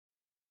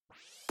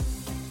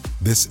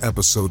This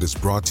episode is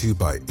brought to you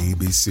by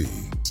ABC.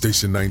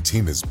 Station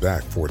 19 is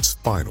back for its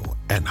final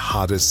and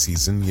hottest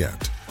season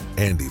yet.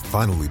 Andy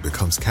finally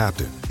becomes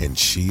captain, and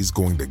she's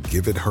going to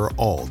give it her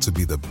all to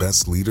be the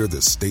best leader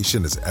the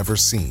station has ever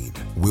seen.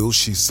 Will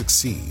she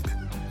succeed?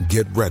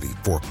 Get ready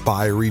for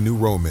fiery new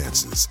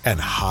romances and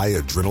high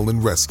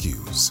adrenaline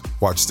rescues.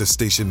 Watch the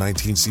Station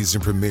 19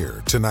 season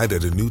premiere tonight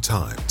at a new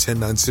time,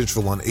 10/9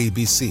 Central on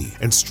ABC,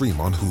 and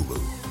stream on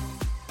Hulu.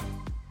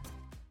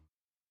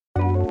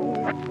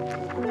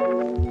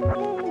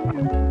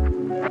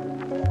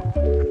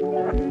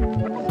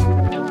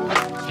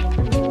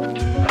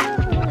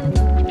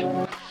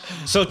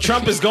 So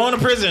Trump is going to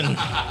prison.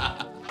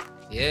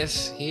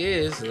 Yes, he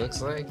is. It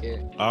looks like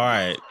it. All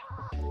right.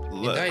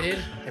 Indicted.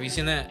 Have you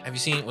seen that? Have you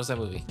seen what's that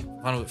movie?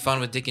 Fun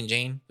with Dick and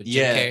Jane with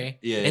Jim Carrey.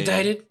 Yeah.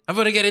 Indicted. I'm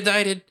gonna get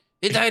indicted.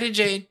 Indicted,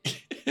 Jane.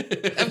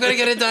 I'm gonna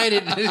get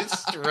indicted.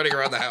 Just running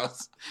around the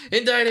house.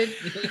 Indicted.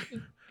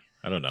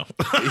 I don't know.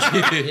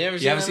 You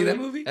ever seen that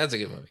movie? That's a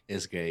good movie.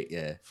 It's great.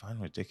 Yeah. Fun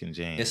with Dick and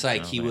Jane. It's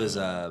like he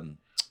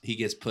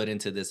gets put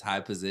into this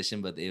high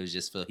position, but it was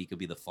just felt he could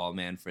be the fall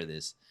man for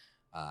this.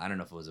 I don't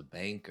know if it was a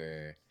bank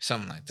or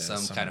something like that.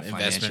 Some kind of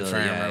investment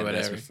firm or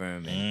whatever.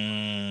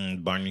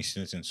 Firm. Barney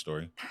Stinson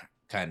story.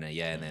 Kind of,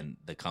 yeah. And then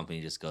the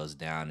company just goes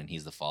down, and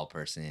he's the fall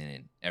person,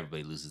 and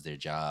everybody loses their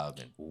job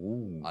and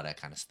all that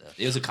kind of stuff.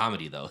 It was a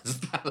comedy though.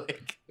 It's not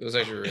like it was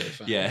actually really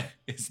fun. Yeah,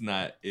 it's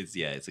not.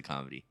 It's a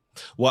comedy.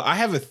 Well, I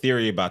have a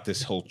theory about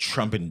this whole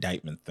Trump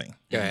indictment thing.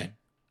 Go ahead.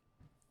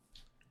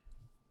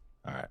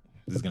 All right,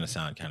 this is gonna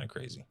sound kind of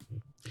crazy.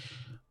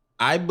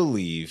 I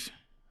believe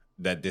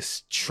that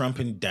this Trump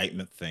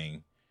indictment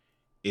thing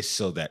is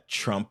so that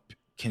Trump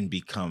can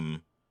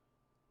become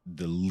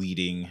the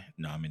leading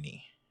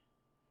nominee.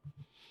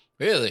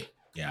 Really?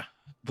 Yeah.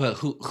 But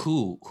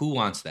who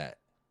wants that?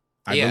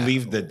 I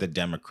believe that the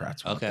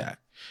Democrats want that.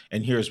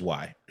 And here's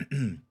why.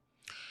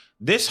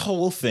 This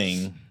whole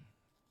thing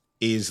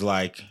is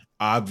like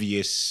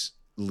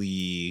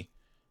obviously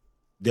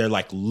they're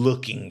like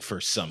looking for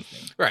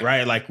something,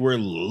 right? Like we're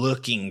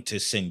looking to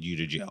send you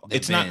to jail.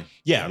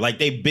 Like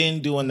they've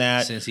been doing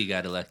that since he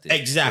got elected.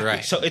 Exactly.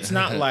 Right. So it's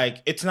not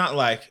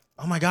like,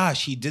 oh my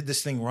gosh, he did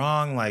this thing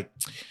wrong. Like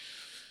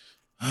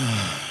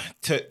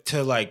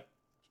to like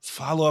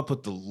follow up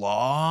with the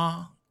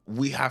law,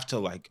 we have to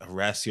like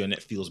arrest you and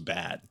it feels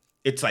bad.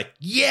 It's like,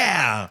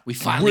 we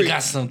finally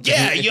got something.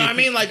 Yeah, you know what I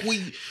mean? Like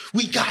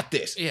we got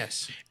this.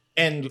 Yes.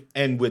 And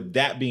with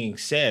that being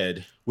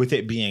said, with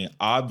it being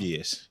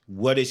obvious,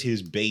 what is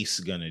his base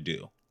gonna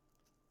do?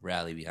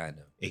 Rally behind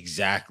him.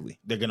 Exactly.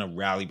 They're gonna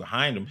rally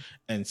behind him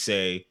and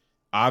say,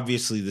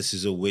 obviously this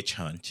is a witch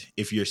hunt.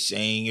 If you're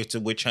saying it's a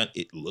witch hunt,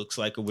 it looks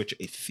like a witch.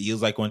 It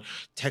feels like one.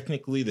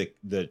 Technically,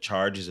 the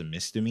charge is a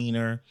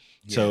misdemeanor.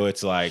 Yeah. So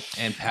it's like,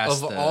 and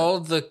past all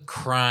the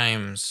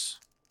crimes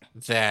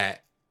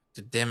that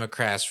the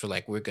Democrats were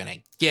like, we're gonna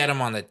get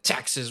them on the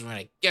taxes, we're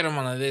gonna get them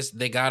on this.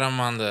 They got them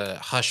on the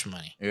hush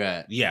money.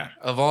 Right. Yeah.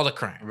 Of all the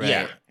crime. Right.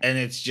 Yeah. And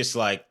it's just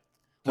like,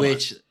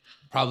 which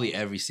probably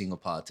every single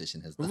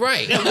politician has done.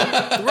 Right.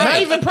 Right.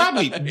 Not even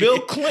probably. Bill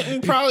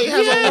Clinton probably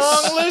has a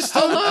long list.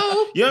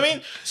 Hello. You know what I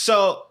mean?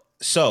 So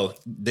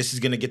this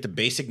is gonna get the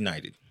base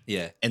ignited.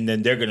 Yeah. And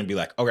then they're gonna be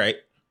like, all right,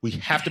 we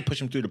have to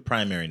push him through the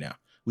primary now.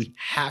 We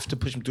have to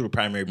push him through the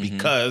primary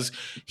because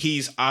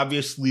he's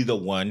obviously the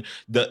one.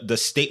 The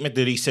statement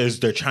that he says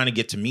they're trying to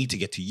get to me to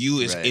get to you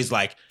is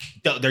like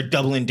they're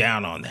doubling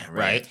down on that,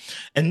 right?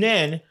 And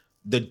then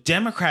the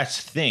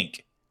Democrats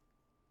think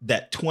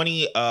that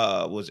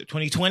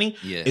 2020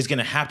 is going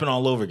to happen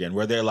all over again,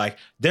 where they're like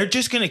they're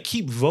just going to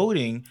keep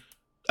voting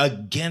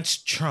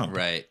against Trump,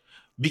 right?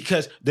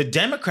 Because the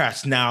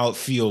Democrats now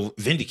feel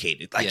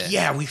vindicated. Like,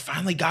 we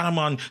finally got him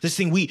on this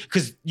thing.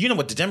 Because you know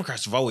what the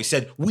Democrats have always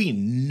said, we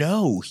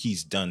know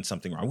he's done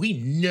something wrong. We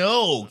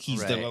know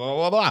he's done blah, blah,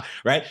 blah, blah,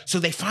 right? So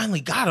they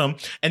finally got him.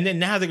 And then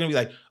now they're going to be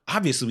like,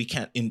 obviously we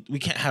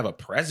can't have a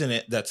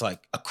president that's like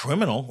a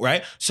criminal,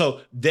 right?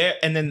 So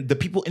and then the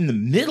people in the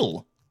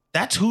middle,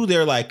 that's who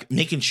they're like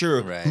making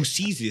sure who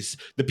sees this.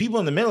 The people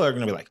in the middle are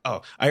going to be like,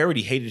 oh, I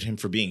already hated him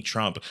for being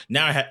Trump.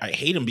 Now I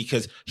hate him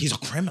because he's a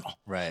criminal.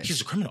 Right.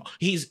 He's a criminal.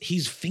 He's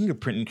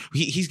fingerprinting.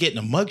 He's getting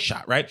a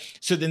mugshot, right?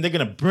 So then they're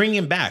going to bring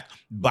him back.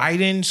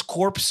 Biden's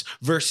corpse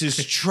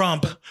versus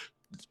Trump.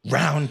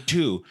 Round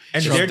 2.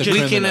 And Trump they're the just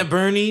Weekend at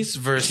Bernie's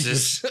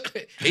versus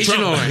Agent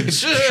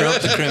Orange.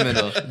 Trump the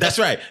criminal. That's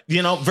right.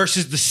 You know,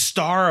 versus the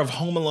star of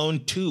Home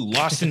Alone 2,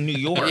 Lost in New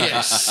York.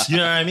 Yes. You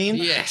know what I mean?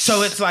 Yes.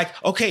 So it's like,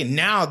 okay,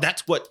 now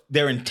that's what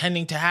they're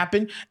intending to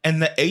happen.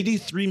 And the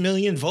 83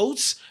 million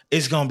votes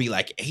is going to be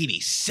like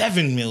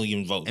 87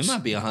 million votes. It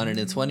might be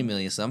 120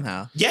 million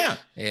somehow. Yeah.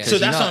 Yeah. So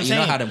that's what I'm saying.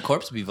 You know how them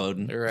corps be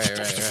voting. Right.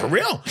 For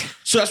real.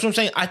 So that's what I'm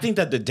saying. I think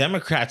that the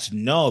Democrats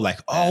know, like,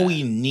 all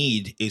we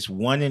need is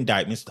one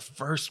indictment. It's the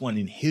first one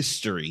in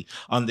history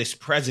on this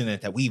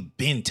president that we've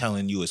been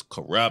telling you is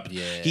corrupt.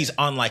 Yeah. He's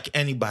unlike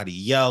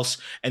anybody else.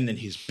 And then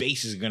his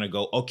base is going to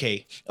go,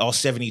 okay, all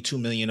 72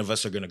 million of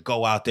us are going to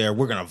go out there.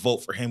 We're going to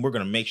vote for him. We're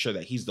going to make sure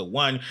that he's the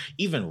one.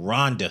 Even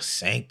Ron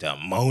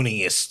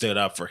DeSanctimonious stood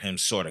up for him,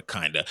 sort of,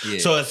 kind of. Yeah.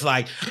 So it's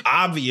like,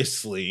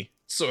 obviously...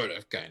 Sort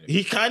of, kind of.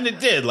 He kind of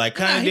did, like,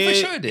 kind of did.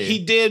 He for sure did. He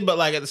did, but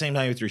like at the same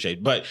time, he threw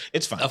shade. But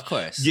it's fine, of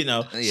course. You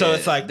know, so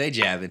it's like they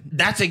jabbing.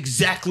 That's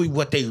exactly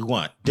what they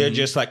want. They're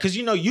just like, because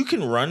you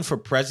can run for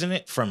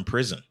president from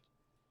prison,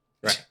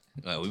 right?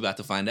 Well, we about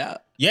to find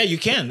out. Yeah, you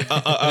can.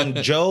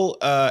 Joe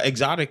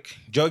Exotic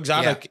said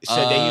that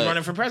he's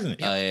running for president.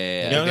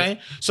 Yeah. You know what I'm saying?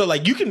 So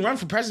like, you can run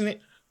for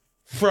president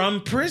from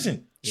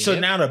prison. So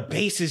now the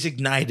base is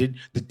ignited,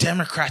 the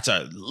Democrats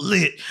are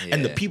lit,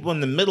 and the people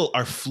in the middle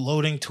are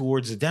floating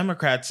towards the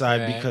Democrat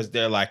side because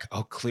they're like,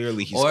 oh,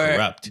 clearly he's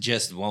corrupt.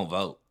 Just won't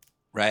vote.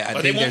 Right? I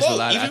Or think there's vote. a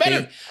lot.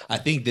 Even I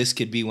think this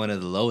could be one of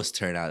the lowest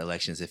turnout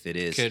elections if it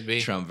is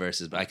Trump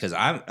versus, because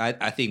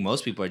I think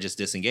most people are just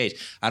disengaged.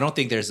 I don't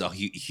think there's a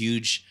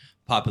huge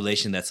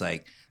population that's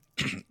like,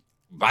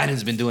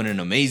 Biden's been doing an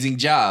amazing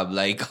job,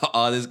 like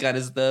all this kind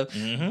of stuff.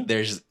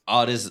 There's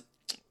all this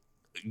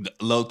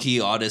low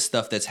key, all this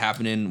stuff that's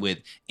happening with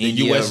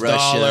India, US Russia.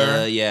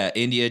 dollar. Yeah,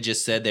 India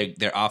just said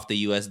they're off the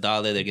US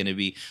dollar. They're going to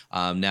be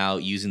now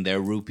using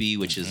their rupee,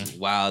 which is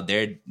wild.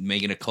 They're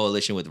making a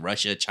coalition with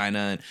Russia, China,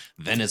 and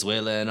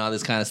Venezuela, and all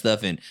this kind of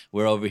stuff. And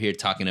we're over here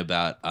talking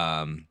about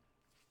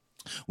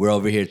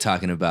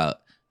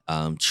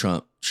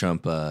Trump.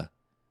 Trump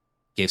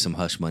gave some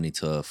hush money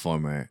to a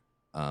former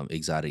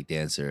exotic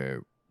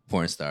dancer,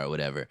 porn star or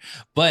whatever.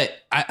 But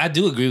I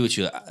do agree with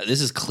you.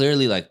 This is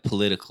clearly like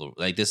political.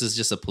 Like, this is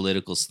just a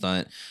political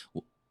stunt.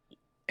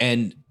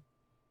 And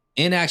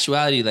in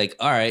actuality, like,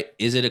 all right,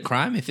 is it a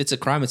crime? If it's a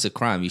crime, it's a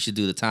crime. You should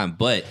do the time.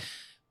 But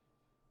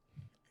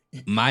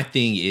my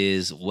thing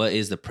is, what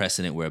is the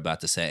precedent we're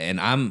about to set?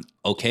 And I'm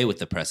okay with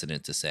the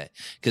precedent to set.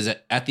 Because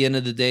at the end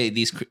of the day,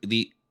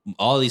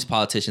 all these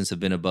politicians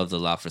have been above the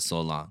law for so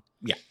long.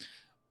 Yeah.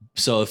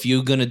 So if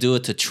you're gonna do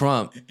it to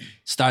Trump,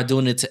 start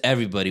doing it to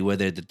everybody,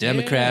 whether they're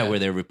Democrat, whether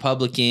they're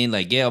Republican,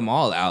 like, get them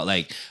all out.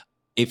 Like,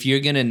 if you're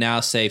gonna now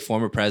say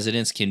former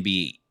presidents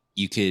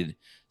you could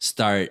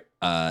start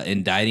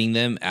indicting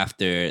them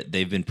after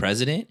they've been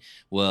president.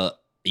 Well,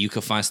 you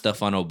could find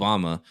stuff on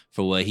Obama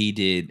for what he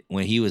did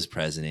when he was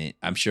president.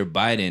 I'm sure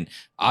Biden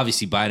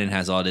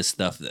has all this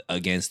stuff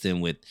against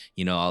him with,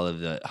 all of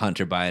the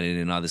Hunter Biden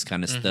and all this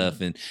kind of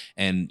stuff.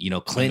 And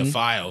Clinton.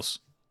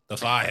 The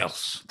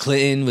files.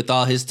 Clinton with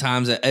all his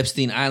times at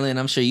Epstein Island.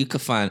 I'm sure you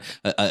could find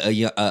a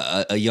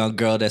young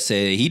girl that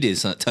said he did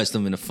touch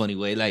them in a funny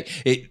way. Like,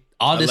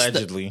 all this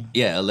allegedly.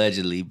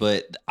 Allegedly.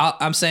 But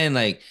I'm saying,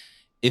 like,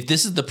 if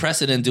this is the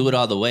precedent, do it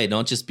all the way.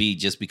 Don't just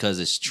because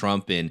it's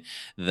Trump and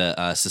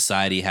the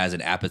society has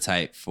an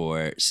appetite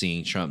for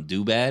seeing Trump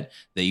do bad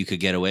that you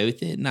could get away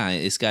with it. Nah,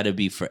 it's got to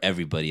be for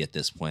everybody at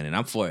this point, and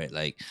I'm for it.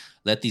 Like,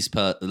 let these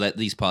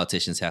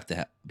politicians have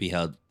to be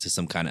held to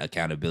some kind of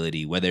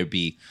accountability, whether it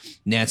be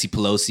Nancy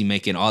Pelosi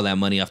making all that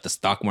money off the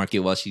stock market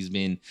while she's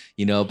been,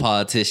 a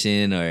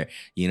politician, or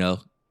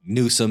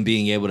Newsom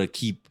being able to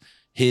keep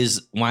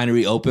his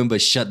winery open but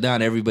shut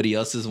down everybody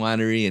else's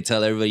winery and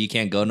tell everybody you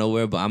can't go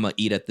nowhere, but I'm gonna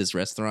eat at this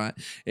restaurant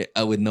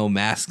with no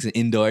masks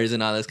indoors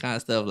and all this kind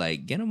of stuff.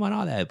 Like, get them on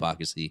all that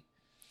hypocrisy.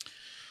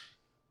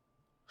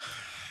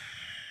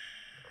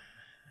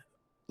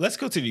 Let's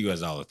go to the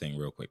US dollar thing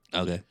real quick.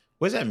 Okay.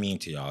 What does that mean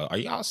to y'all? Are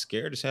y'all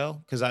scared as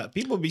hell? Because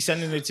people be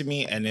sending it to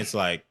me and it's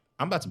like,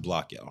 I'm about to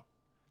block y'all.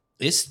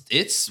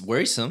 It's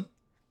worrisome.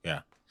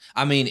 Yeah.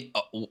 I mean,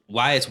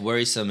 why it's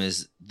worrisome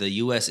is the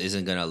US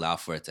isn't gonna allow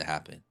for it to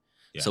happen.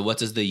 Yeah. So what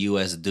does the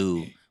U.S.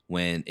 do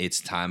when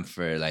it's time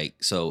for, like,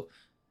 so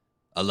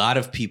a lot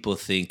of people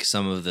think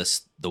some of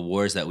the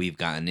wars that we've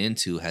gotten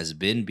into has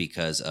been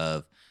because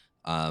of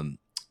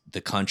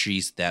the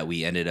countries that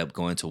we ended up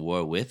going to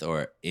war with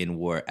or in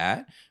war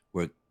at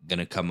were going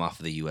to come off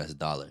of the U.S.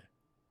 dollar.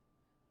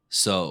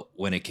 So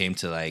when it came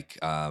to, like,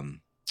 I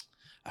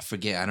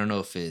forget, I don't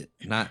know if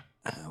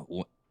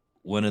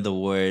one of the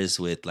wars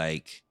with,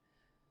 like,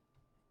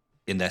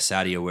 in that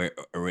Saudi or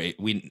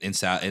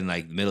in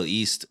like Middle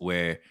East,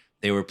 where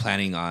they were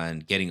planning on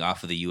getting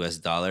off of the U.S.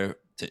 dollar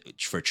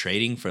for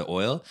trading for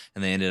oil,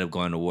 and they ended up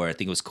going to war. I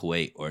think it was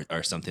Kuwait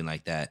or something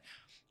like that.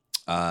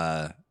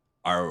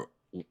 Our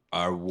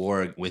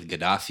war with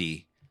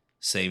Gaddafi,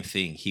 same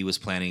thing. He was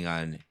planning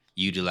on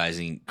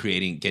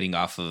getting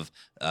off of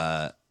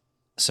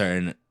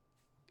certain.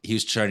 He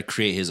was trying to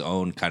create his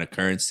own kind of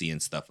currency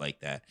and stuff like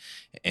that,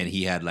 and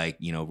he had, like,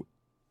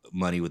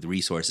 money with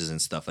resources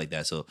and stuff like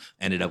that. So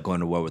ended up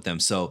going to war with them.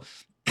 So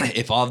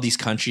if all of these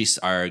countries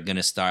are going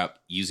to start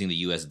using the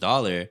US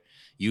dollar,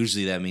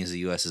 usually that means the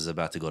US is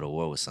about to go to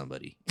war with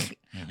somebody,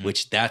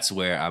 which that's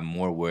where I'm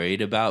more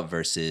worried about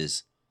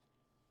versus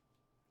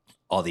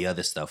all the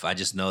other stuff. I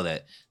just know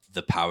that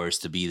the powers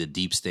to be, the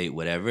deep state,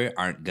 whatever,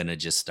 aren't going to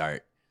just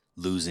start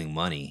losing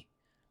money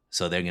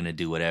So they're going to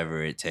do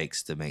whatever it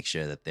takes to make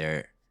sure that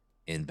their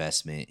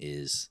investment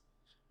is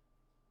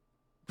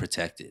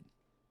protected.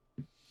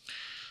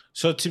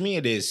 So to me,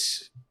 it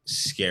is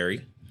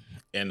scary.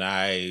 And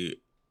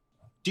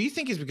do you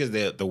think it's because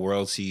the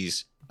world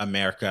sees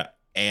America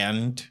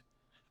and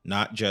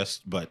not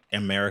just, but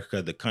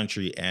America, the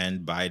country,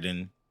 and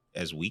Biden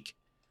as weak?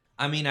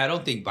 I mean, I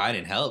don't think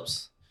Biden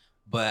helps,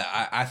 but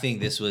I think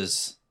this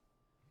was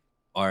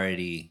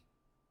already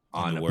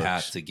on the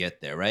path to get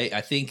there, right?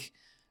 I think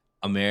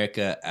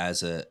America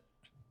as a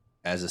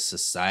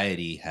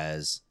society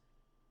has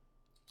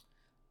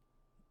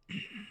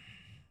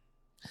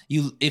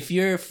if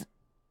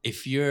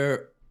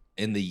you're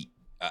in the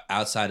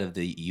outside of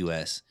the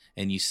US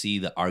and you see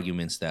the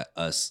arguments that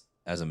us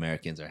as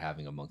Americans are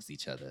having amongst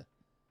each other,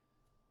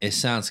 it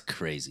sounds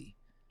crazy.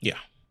 Yeah.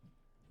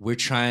 We're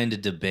trying to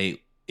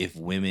debate if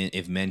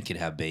men could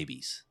have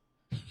babies.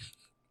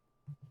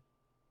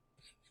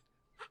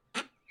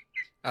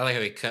 I like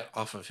how he cut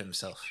off of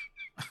himself.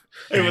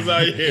 It was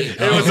on him. It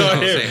was on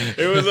him.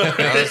 It was on him.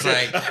 I was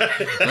like,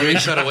 let me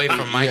cut away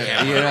from my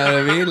camera. You know what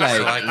I mean?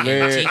 Like,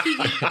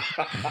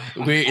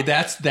 So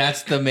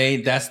that's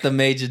the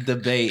major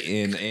debate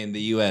in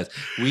the US.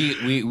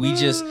 We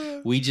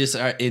just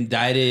are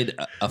indicted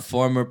a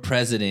former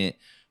president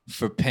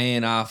for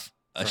paying off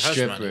a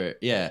stripper.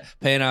 Yeah,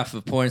 paying off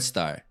a porn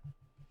star.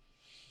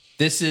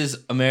 This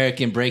is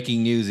American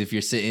breaking news if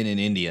you're sitting in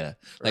India.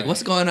 Like,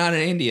 what's going on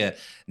in India?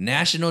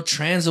 National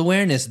Trans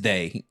Awareness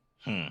Day.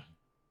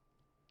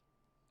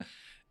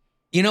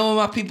 You know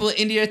what my people in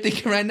India are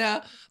thinking right now?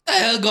 What the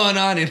hell going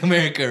on in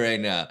America right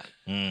now?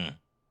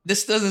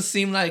 This doesn't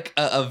seem like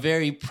a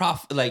very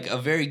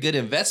good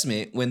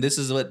investment when this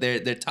is what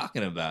they're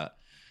talking about,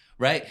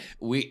 right?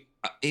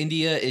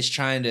 India is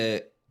trying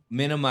to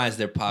minimize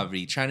their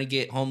poverty, trying to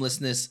get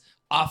homelessness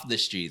off the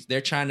streets.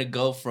 They're trying to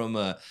go from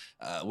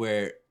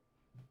where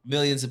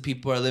millions of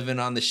people are living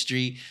on the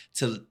street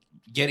to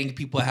getting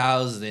people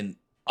housed and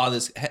all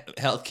this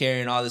healthcare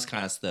and all this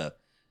kind of stuff.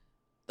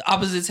 The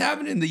opposite's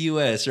happening in the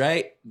US,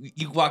 right?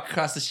 You walk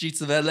across the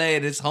streets of LA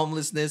and it's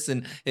homelessness,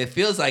 and it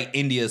feels like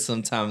India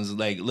sometimes,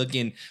 like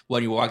looking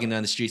when you're walking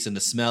down the streets and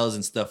the smells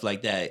and stuff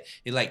like that.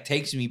 It like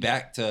takes me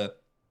back to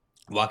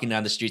walking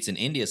down the streets in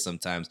India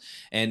sometimes.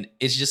 And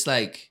it's just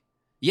like,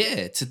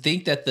 yeah, to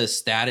think that the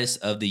status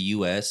of the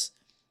US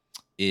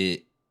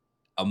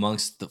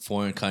amongst the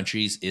foreign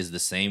countries is the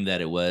same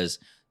that it was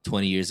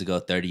 20 years ago,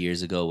 30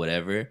 years ago,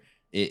 whatever.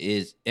 It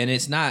is, and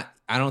it's not,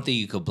 I don't think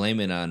you could blame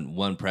it on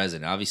one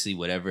president. Obviously,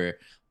 whatever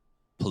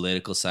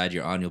political side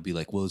you're on, you'll be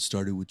like, well, it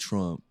started with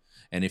Trump.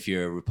 And if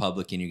you're a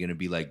Republican, you're going to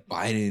be like,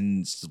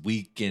 Biden's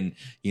weak and,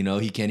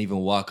 he can't even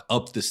walk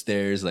up the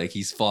stairs. Like,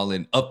 he's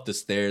falling up the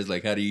stairs.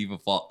 Like, how do you even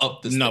fall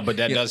up the stairs? No, but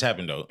that does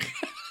happen, though.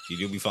 You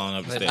do be falling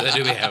up the stairs. That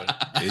do be happening.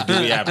 It do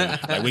be happening.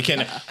 Like, we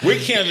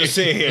can't just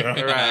sit here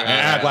and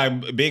act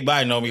like Big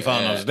Biden don't be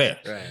falling up the stairs.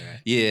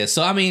 Right. Yeah,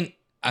 so, I mean,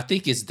 I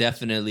think it's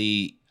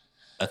definitely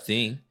a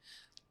thing.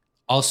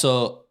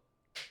 Also,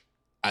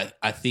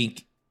 I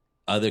think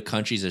other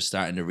countries are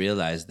starting to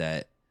realize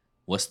that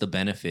what's the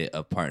benefit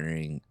of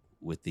partnering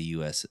with the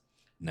U.S.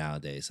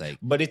 nowadays? Like,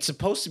 but it's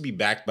supposed to be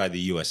backed by the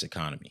U.S.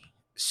 economy.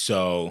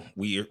 So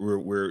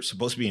we're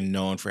supposed to be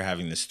known for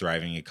having this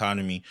thriving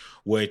economy,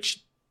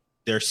 which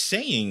they're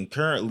saying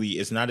currently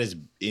is not as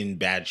in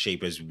bad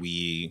shape as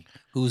we.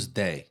 Who's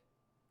they?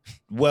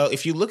 Well,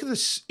 if you look at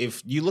this,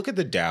 if you look at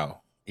the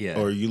Dow. Yeah.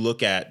 Or you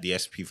look at the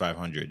SP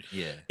 500,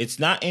 it's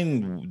not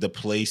in the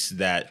place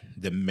that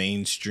the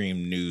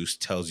mainstream news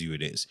tells you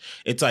it is.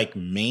 It's like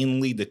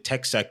mainly the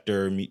tech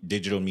sector,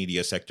 digital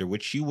media sector,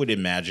 which you would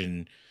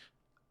imagine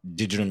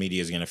digital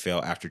media is going to fail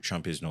after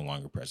Trump is no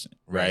longer president,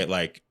 right?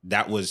 Like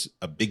that was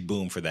a big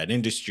boom for that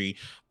industry,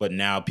 but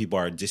now people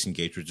are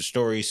disengaged with the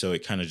story, so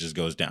it kind of just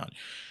goes down.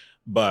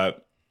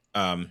 But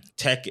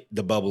tech,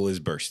 the bubble is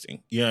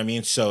bursting. You know what I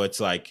mean? So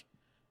it's like,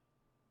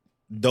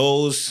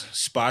 those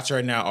spots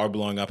right now are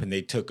blowing up, and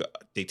they take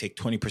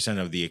 20%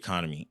 of the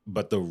economy,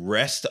 but the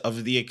rest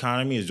of the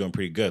economy is doing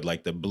pretty good.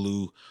 Like the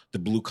blue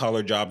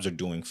collar jobs are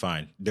doing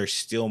fine. There's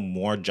still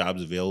more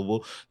jobs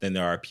available than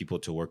there are people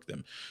to work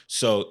them.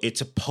 So it's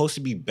supposed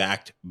to be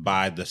backed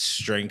by the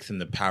strength and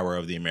the power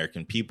of the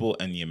American people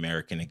and the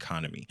American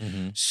economy.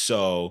 Mm-hmm.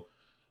 So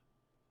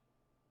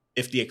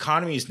if the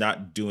economy is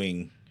not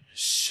doing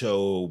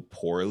so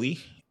poorly,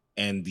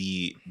 and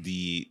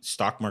the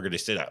stock market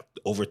is still at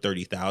over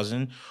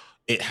 30,000,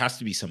 it has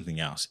to be something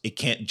else. It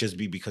can't just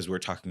be because we're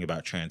talking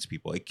about trans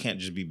people. It can't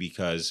just be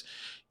because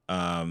we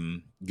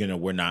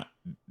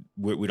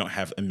don't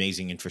have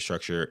amazing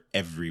infrastructure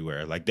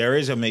everywhere. Like there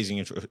is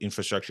amazing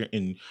infrastructure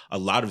in a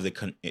lot of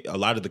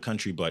the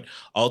country, but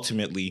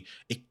ultimately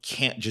it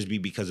can't just be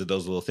because of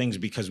those little things,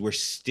 because we're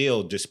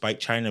still,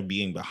 despite China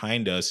being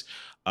behind us,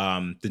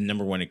 the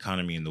number one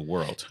economy in the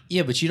world.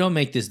 Yeah, but you don't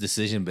make this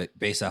decision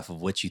based off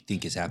of what you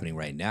think is happening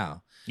right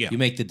now. Yeah. You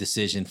make the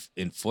decision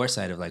in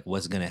foresight of like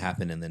what's going to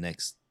happen in the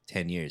next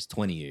 10 years,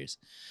 20 years.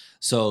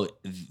 So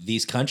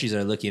these countries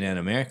are looking at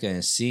America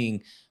and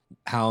seeing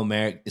how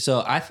America.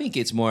 So I think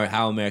it's more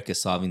how America's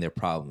solving their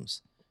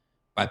problems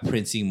by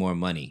printing more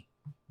money,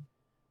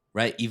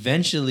 right?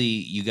 Eventually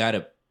you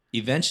gotta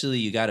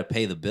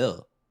pay the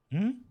bill.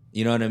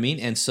 You know what I mean?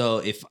 And so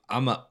if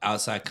I'm an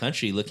outside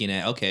country looking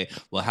at, okay,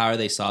 well, how are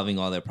they solving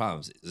all their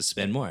problems? Just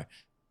spend more,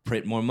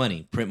 print more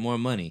money.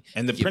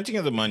 And the printing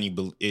of the money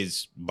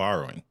is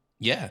borrowing.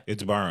 Yeah.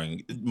 It's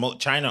borrowing.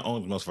 China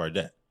owns most of our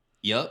debt.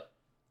 Yep.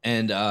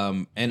 And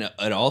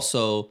it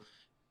also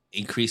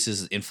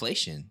increases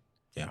inflation.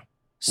 Yeah.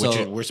 So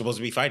which we're supposed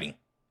to be fighting.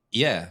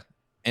 Yeah.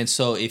 And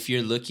so if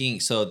you're looking,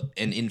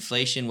 and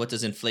inflation, what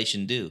does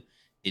inflation do?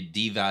 It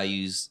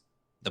devalues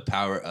the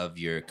power of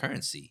your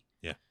currency.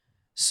 Yeah.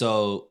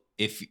 So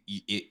if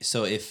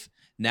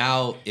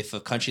a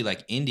country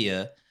like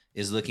India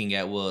is looking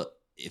at, well,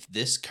 if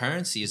this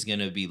currency is going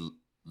to be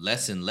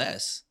less and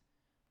less,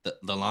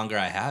 the longer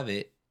I have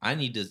it, I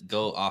need to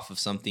go off of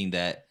something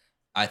that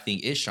I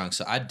think is strong.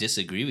 So I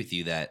disagree with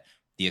you that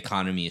the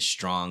economy is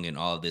strong and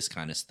all of this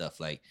kind of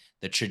stuff. Like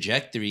the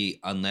trajectory,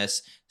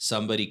 unless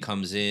somebody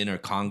comes in or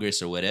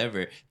Congress or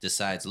whatever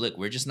decides, look,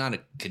 we're just not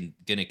going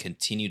to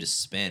continue to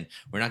spend.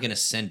 We're not going to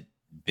send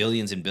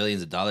billions and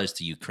billions of dollars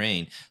to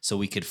Ukraine so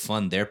we could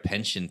fund their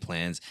pension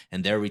plans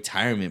and their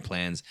retirement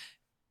plans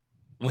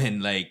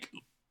when like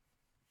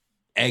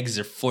eggs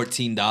are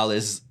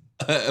 $14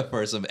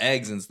 for some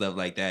eggs and stuff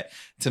like that.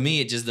 To me,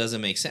 it just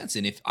doesn't make sense.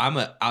 And if I'm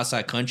an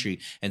outside country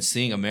and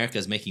seeing America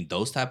is making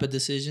those type of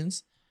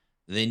decisions,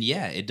 then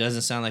yeah, it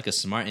doesn't sound like a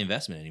smart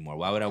investment anymore.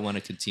 Why would I want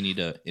to continue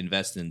to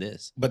invest in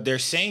this? But they're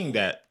saying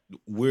that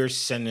we're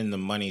sending the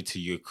money to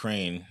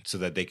Ukraine so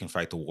that they can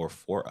fight the war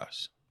for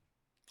us.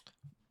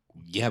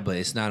 Yeah, but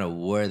it's not a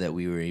war that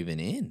we were even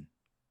in.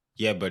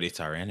 Yeah, but it's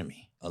our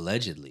enemy.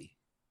 Allegedly.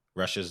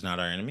 Russia's not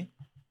our enemy?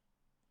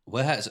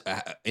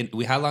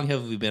 How long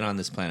have we been on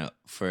this planet?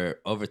 For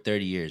over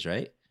 30 years,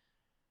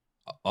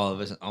 all of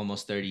us,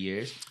 almost 30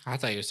 years. I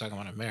thought you were talking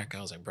about America.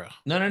 I was like, bro.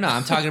 No.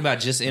 I'm talking about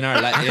just in our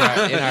lifetime.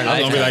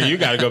 I was gonna be like, you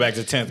got to go back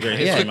to 10th grade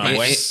history, my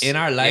way. In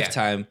our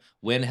lifetime,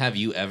 when have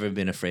you ever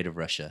been afraid of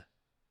Russia?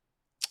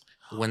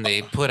 When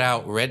they put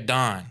out Red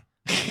Dawn,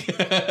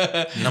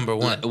 number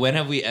one. When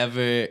have we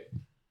ever,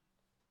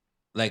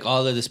 like,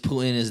 all of this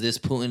Putin is this,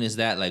 Putin is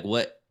that? Like,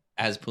 what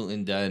has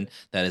Putin done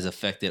that has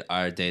affected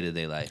our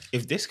day-to-day life?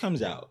 If this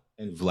comes out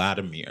and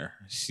Vladimir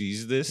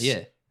sees this,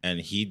 yeah, and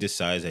he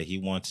decides that he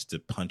wants to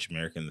punch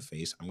America in the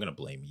face, I'm gonna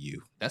blame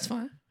you. That's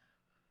fine.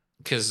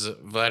 Because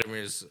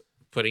Vladimir's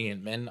putting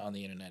in men on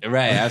the internet.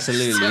 Right,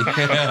 absolutely. In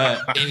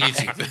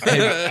YouTube.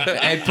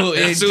 And Putin,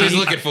 that's who he's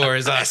looking for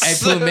is us. And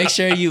Putin, make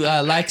sure you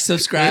like,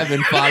 subscribe,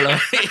 and follow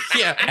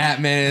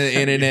at Man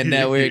Internet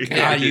Network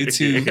on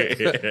YouTube.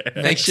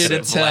 Make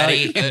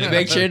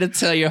sure to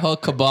tell your whole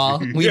cabal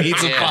we need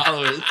some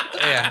followers.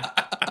 Yeah.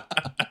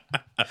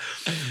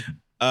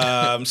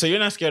 So you're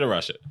not scared of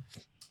Russia?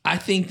 I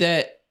think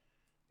that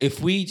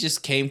if we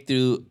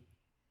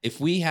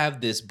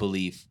have this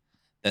belief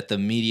that the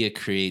media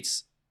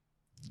creates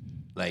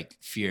like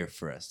fear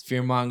for us,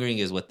 fear mongering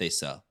is what they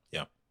sell.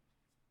 Yeah.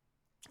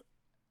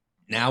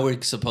 Now we're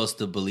supposed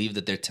to believe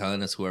that they're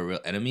telling us who our real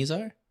enemies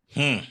are.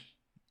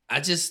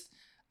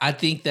 I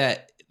think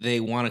that they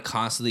want to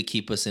constantly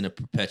keep us in a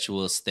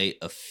perpetual state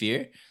of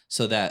fear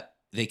so that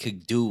they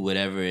could do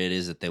whatever it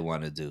is that they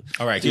want to do.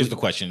 All right. Here's the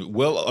question.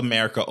 Will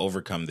America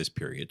overcome this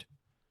period?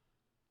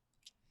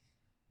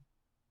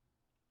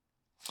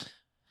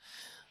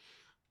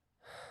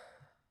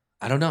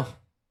 I don't know.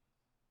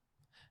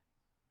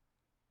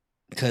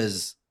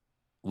 Because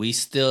we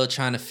still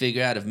trying to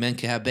figure out if men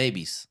can have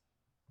babies.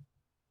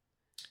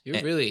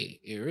 You're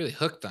really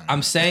hooked on.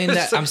 I'm saying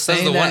that. I'm saying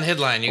that's the that, one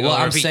headline.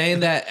 I'm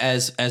saying that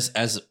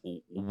as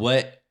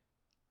what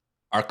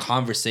our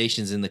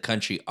conversations in the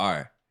country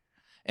are,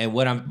 and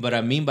what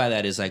I mean by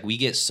that is like we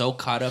get so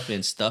caught up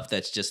in stuff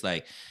that's just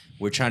like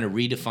we're trying to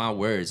redefine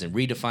words and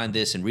redefine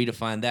this and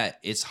redefine that.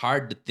 It's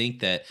hard to think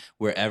that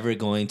we're ever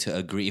going to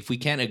agree. If we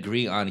can't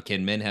agree on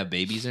can men have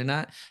babies or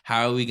not,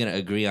 how are we going to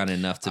agree on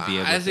enough to be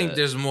able to... I think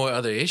there's more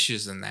other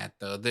issues than that,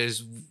 though.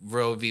 There's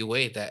Roe v.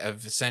 Wade that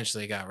have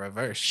essentially got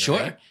reversed. Sure.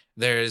 Right?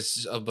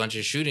 There's a bunch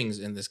of shootings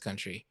in this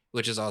country,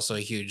 which is also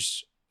a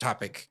huge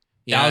topic.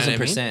 You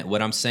 1,000%.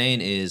 What I'm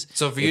saying is...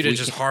 So for you to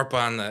just harp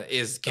on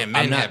can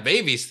men have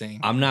babies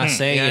thing. I'm not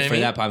saying it for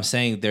that, but I'm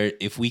saying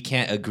if we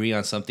can't agree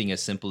on something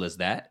as simple as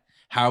that,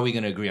 how are we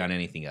going to agree on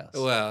anything else?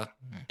 Well,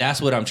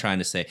 that's what I'm trying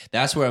to say.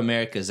 That's where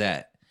America's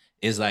at.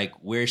 Is like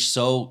we're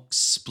so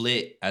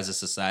split as a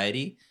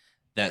society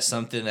that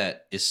something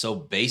that is so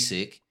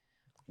basic,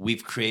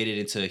 we've created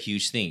into a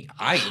huge thing.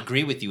 I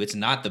agree with you. It's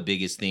not the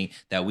biggest thing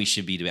that we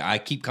should be doing. I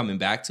keep coming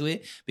back to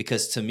it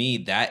because to me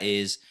that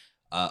is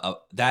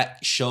that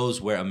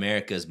shows where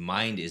America's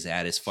mind is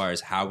at as far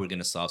as how we're going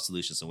to solve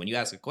solutions. So when you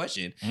ask a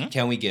question,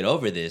 can we get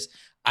over this?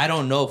 I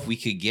don't know if we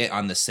could get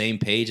on the same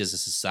page as a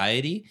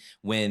society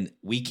when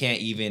we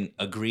can't even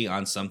agree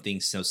on something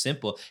so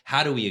simple.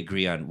 How do we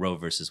agree on Roe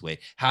versus Wade?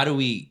 How do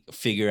we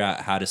figure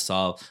out how to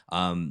solve,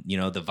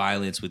 the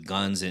violence with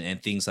guns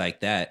and things like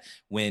that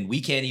when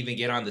we can't even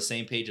get on the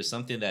same page of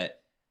something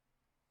that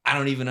I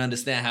don't even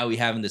understand how we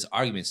having this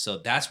argument. So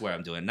that's where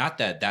I'm doing. Not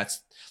that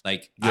that's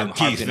like I'm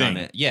harping on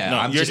it. Yeah, no,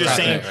 I'm you're just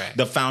saying right.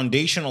 the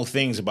foundational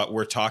things about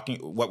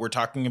what we're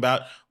talking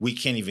about. We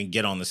can't even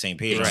get on the same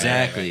page.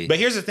 Exactly. Right? But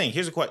here's the thing.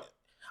 Here's a question: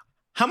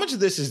 how much of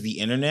this is the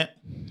internet,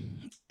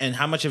 and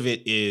how much of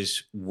it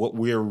is what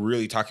we're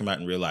really talking about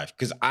in real life?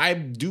 Because I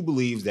do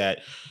believe that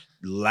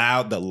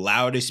the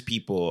loudest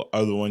people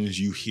are the ones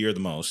you hear the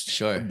most.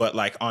 Sure. But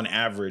like on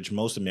average,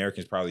 most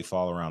Americans probably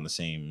fall around the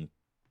same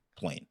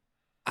plane.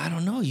 I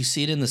don't know. You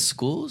see it in the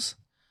schools.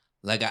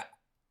 Like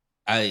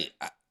I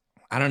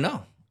don't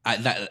know.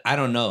 I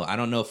don't know. I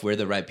don't know if we're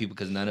the right people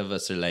because none of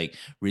us are like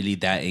really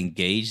that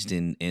engaged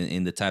in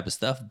the type of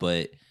stuff.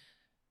 But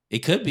it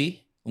could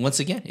be.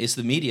 Once again, it's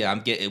the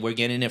media. We're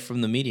getting it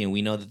from the media, and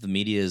we know that the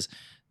media is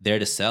there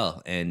to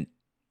sell. And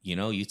you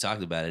know, you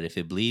talked about it. If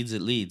it bleeds,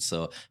 it leads.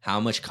 So how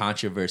much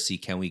controversy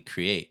can we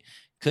create?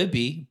 Could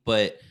be,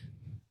 but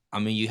I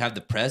mean, you have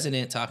the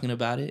president talking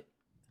about it.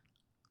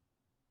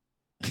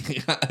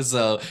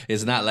 So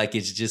it's not like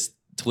it's just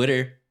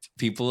Twitter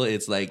people.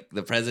 It's like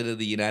the president of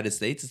the United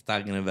States is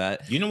talking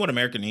about. You know what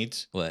America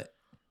needs? What?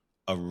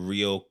 A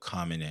real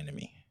common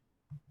enemy.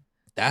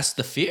 That's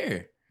the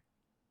fear.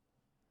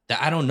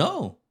 That I don't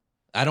know.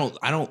 I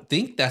don't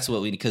think that's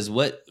what we need. Because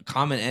what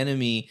common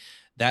enemy?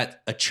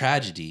 That a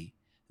tragedy.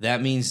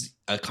 That means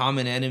a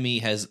common enemy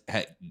has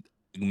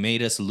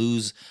made us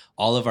lose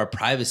all of our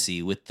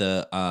privacy with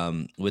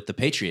the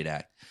Patriot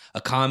Act. A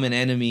common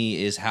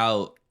enemy is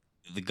how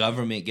the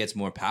government gets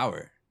more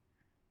power.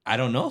 I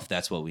don't know if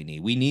that's what we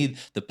need. We need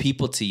the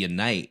people to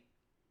unite.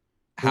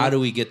 How do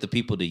we get the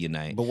people to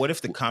unite? But what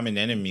if the common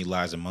enemy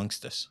lies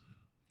amongst us?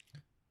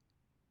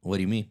 What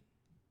do you mean?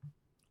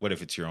 What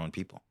if it's your own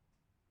people?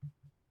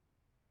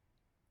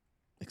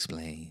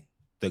 Explain.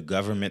 The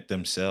government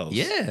themselves.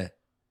 Yeah.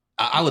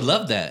 I would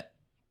love that.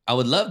 I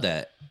would love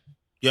that.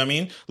 You know what I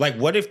mean? Like,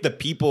 what if the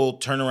people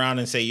turn around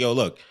and say, yo,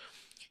 look,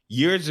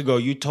 years ago,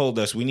 you told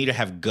us we need to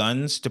have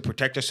guns to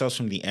protect ourselves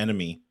from the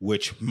enemy,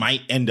 which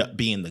might end up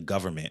being the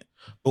government.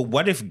 But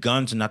what if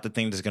guns are not the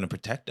thing that's going to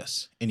protect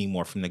us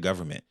anymore from the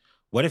government?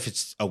 What if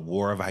it's a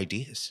war of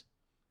ideas?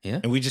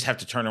 Yeah. And we just have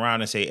to turn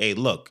around and say, hey,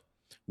 look,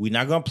 we're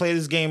not going to play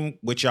this game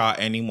with y'all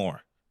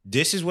anymore.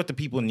 This is what the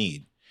people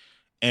need.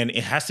 And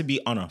it has to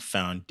be on a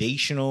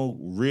foundational,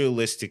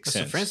 realistic That's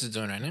sense. what France is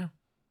doing right now.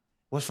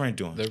 What's France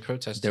doing? They're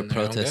protesting. They're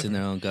protesting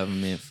their own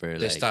government for They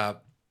like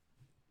stopped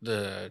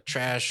the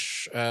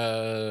trash.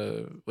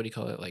 What do you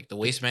call it? Like the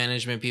waste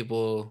management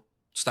people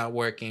stopped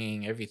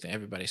working. Everything.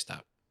 Everybody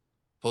stopped.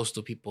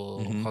 Postal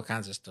people, all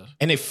kinds of stuff.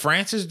 And if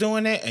France is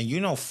doing it, and you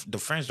know the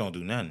French don't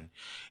do nothing.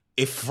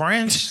 If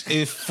France,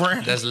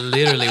 That's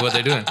literally what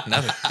they're doing.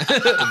 Nothing.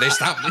 They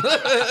stopped.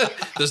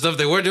 The stuff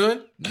they were doing,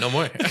 no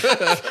more.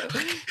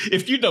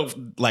 If you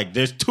don't, like,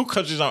 there's two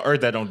countries on earth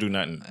that don't do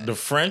nothing: the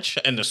French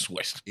and the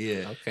Swiss.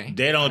 yeah. Okay.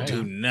 They don't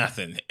do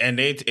nothing, and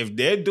if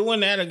they're doing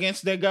that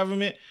against their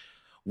government,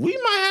 we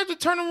might have to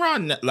turn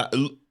around. Like,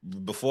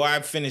 before I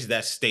finish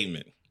that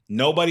statement,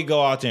 nobody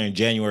go out there in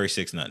January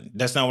 6th, nothing.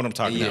 That's not what I'm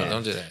talking about.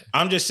 Don't do that.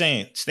 I'm just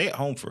saying, stay at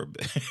home for a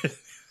bit.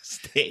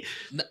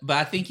 But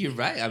I think you're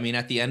right. I mean,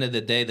 at the end of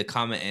the day, the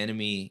common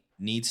enemy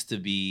needs to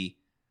be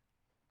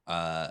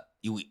what's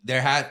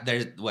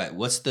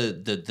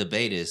the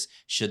debate is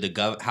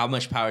how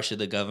much power should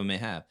the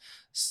government have?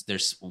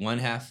 There's one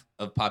half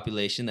of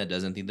population that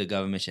doesn't think the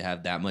government should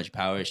have that much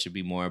power. It should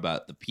be more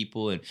about the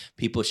people, and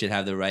people should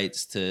have the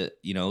rights to,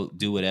 you know,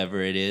 do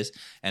whatever it is.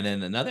 And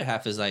then another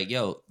half is like,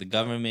 yo, the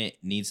government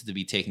needs to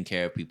be taking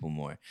care of people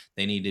more.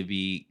 They need to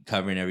be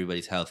covering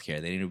everybody's health care.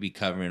 They need to be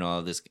covering all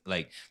of this.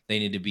 Like, they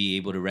need to be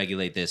able to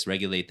regulate this,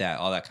 regulate that,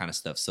 all that kind of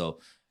stuff. So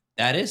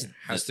that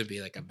Has to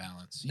be like a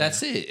balance.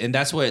 That's it. And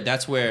that's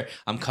where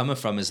I'm coming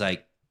from, is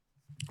like,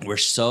 we're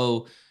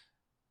so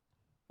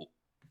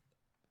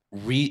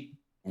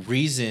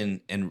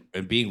reason and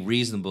being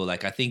reasonable.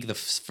 Like, I think the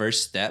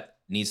first step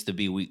needs to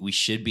be we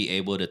should be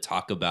able to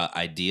talk about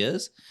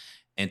ideas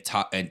and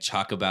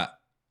talk about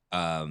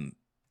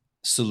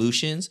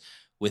solutions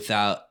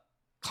without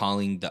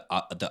calling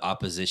the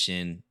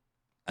opposition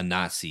a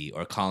Nazi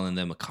or calling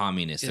them a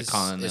communist or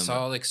calling them. It's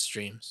all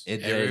extremes.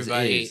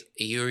 Everybody,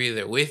 you're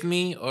either with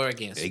me or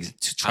against me.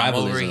 Tribalism. I'm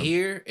over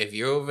here. If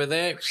you're over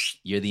there,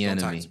 you're the don't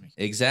talk enemy. to me.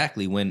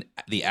 Exactly. When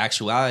the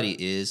actuality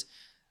is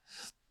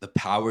the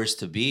powers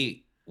to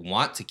be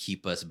want to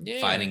keep us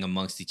fighting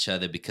amongst each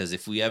other, because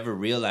if we ever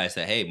realize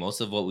that, hey, most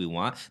of what we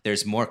want,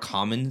 there's more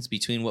commons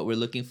between what we're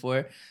looking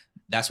for.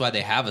 That's why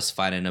they have us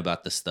fighting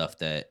about the stuff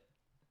that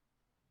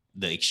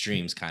the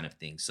extremes kind of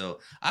thing. So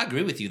I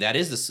agree with you. That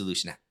is the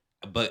solution.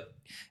 But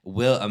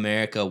will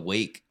America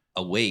awake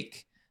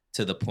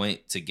to the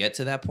point to get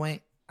to that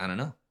point? I don't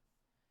know.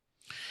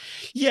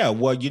 Yeah,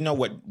 well, you know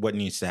what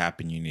needs to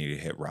happen? You need to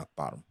hit rock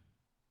bottom.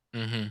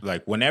 Mm-hmm.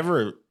 Like,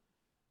 whenever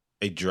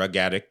a drug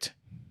addict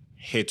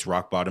hits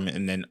rock bottom,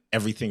 and then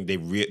everything they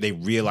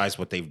realize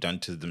what they've done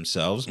to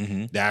themselves,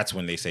 that's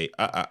when they say,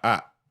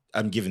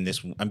 I'm getting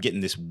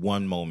this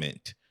one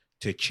moment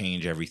to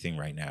change everything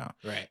right now.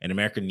 Right. And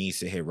America needs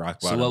to hit rock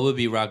bottom. So what would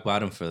be rock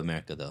bottom for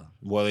America though?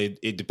 Well,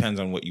 it depends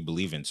on what you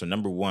believe in. So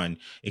number one,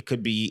 it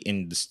could be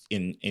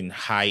in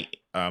high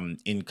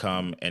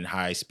income and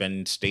high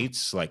spend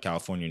states like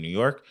California, New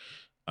York,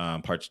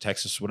 parts of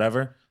Texas,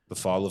 whatever. The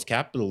fall of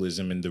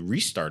capitalism and the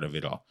restart of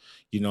it all,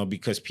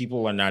 because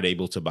people are not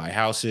able to buy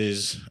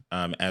houses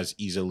as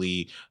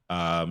easily.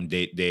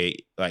 They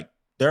like,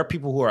 there are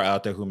people who are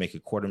out there who make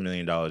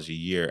 $250,000 a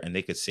year and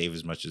they could save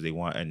as much as they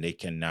want, and they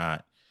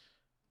cannot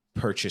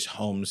purchase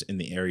homes in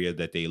the area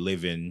that they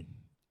live in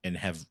and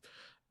have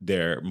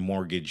their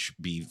mortgage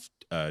be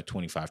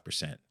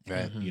 25%.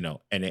 Right.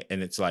 And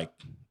it's like,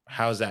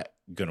 how's that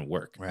gonna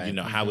work? Right.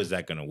 How is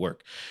that gonna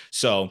work?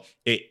 So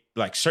it,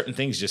 like, certain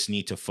things just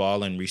need to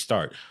fall and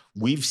restart.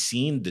 We've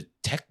seen the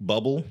tech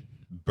bubble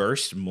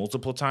burst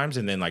multiple times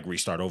and then like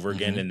restart over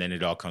again, and then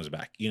it all comes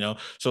back.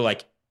 So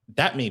like,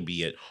 that may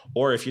be it.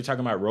 Or if you're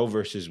talking about Roe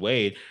versus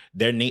Wade,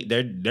 there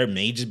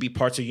may just be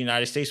parts of the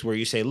United States where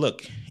you say,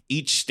 look,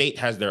 each state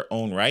has their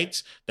own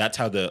rights. That's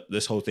how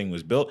this whole thing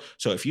was built.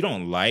 So if you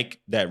don't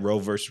like that Roe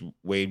versus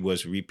Wade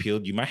was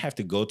repealed, you might have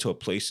to go to a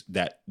place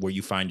where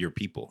you find your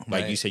people.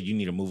 Like you said, you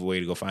need to move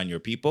away to go find your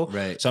people.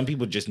 Right. Some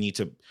people just need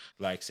to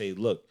like say,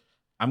 look,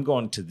 I'm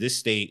going to this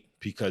state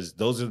because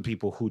those are the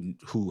people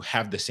who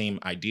have the same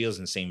ideals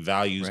and same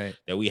values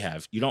that we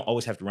have. You don't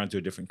always have to run to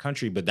a different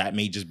country, but that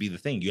may just be the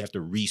thing. You have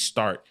to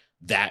restart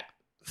that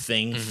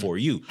thing for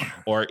you.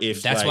 Or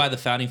if that's why the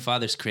founding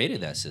fathers created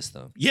that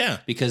system. Yeah.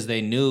 Because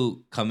they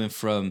knew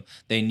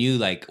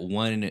like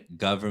one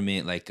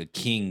government, like a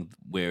king,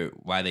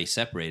 why they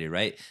separated,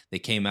 right? They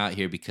came out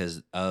here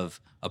because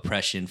of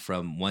oppression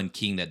from one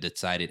king that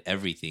decided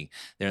everything.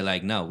 They're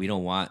like, no, we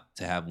don't want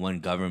to have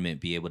one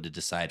government be able to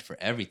decide for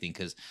everything,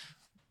 because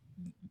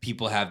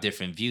people have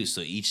different views.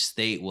 So each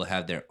state will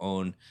have their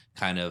own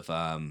kind of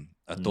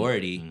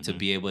authority to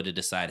be able to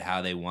decide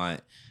how they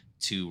want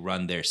to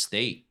run their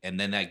state. And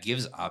then that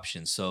gives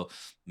options. So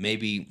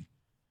maybe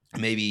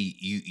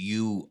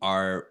you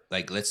are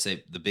like, let's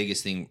say the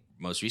biggest thing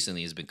most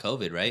recently has been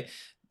COVID, right?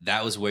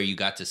 That was where you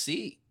got to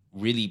see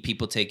really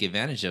people take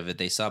advantage of it.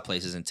 They saw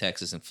places in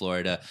Texas and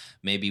Florida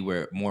maybe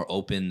were more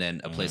open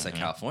than a place like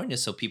California.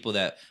 So people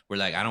that were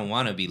like, I don't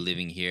want to be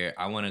living here,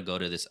 I want to go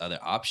to this other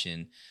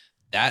option.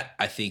 That,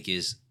 I think,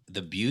 is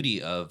the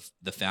beauty of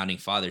the founding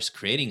fathers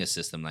creating a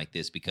system like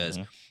this, because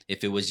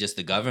if it was just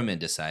the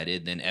government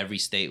decided, then every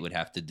state would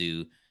have to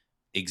do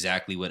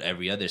exactly what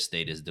every other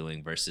state is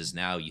doing, versus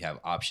now you have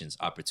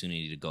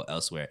opportunity to go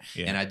elsewhere.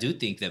 Yeah. And I do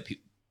think that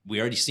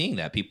we're already seeing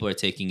that people are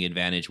taking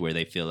advantage where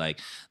they feel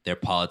like their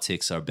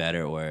politics are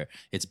better, or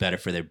it's better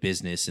for their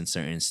business in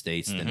certain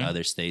states than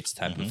other states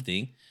type of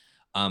thing.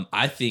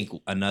 I think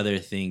another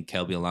thing,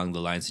 Kelby, along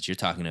the lines that you're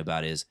talking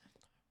about is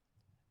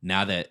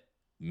now that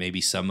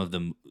maybe some of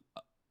the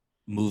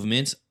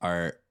movements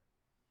are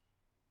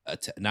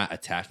not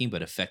attacking,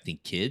 but affecting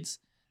kids.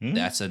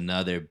 That's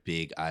another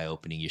big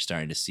eye-opening. You're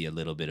starting to see a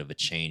little bit of a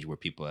change where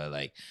people are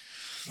like,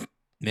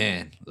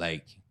 man,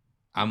 like,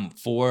 I'm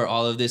for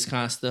all of this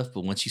kind of stuff,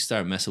 but once you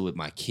start messing with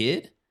my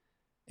kid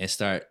and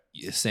start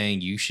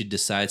saying you should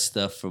decide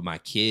stuff for my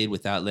kid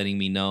without letting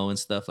me know and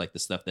stuff, like the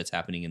stuff that's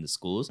happening in the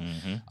schools,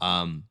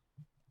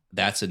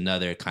 that's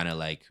another kind of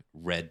like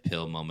red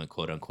pill moment,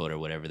 quote unquote, or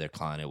whatever they're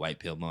calling it, white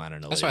pill moment. I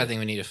don't know. That's why I think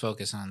we need to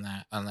focus on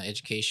that, on the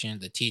education,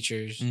 the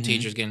teachers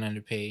getting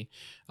underpaid.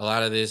 A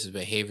lot of this is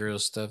behavioral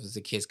stuff. As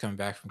the kids coming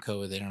back from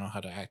COVID, they don't know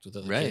how to act with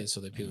other kids,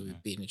 so that people be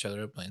beating each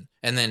other up.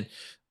 And then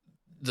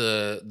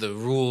the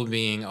rule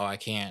being, I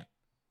can't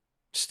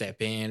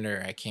step in,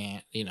 or I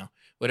can't,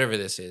 whatever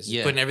this is,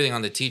 putting everything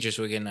on the teachers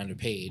who are getting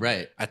underpaid.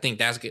 Right. I think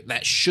that's good.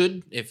 That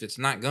should, if it's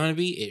not going to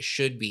be, it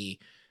should be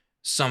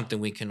something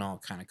we can all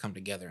kind of come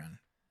together on.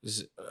 This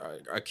is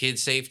our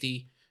kids'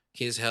 safety,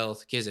 kids'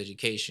 health, kids'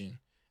 education.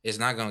 It's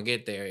not going to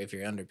get there if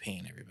you're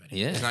underpaying everybody.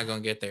 Yeah. It's not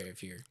going to get there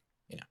if you're,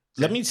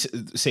 Let me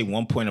say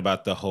one point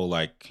about the whole,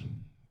 like,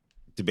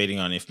 debating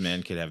on if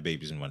men could have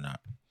babies and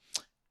whatnot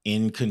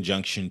in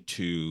conjunction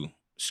to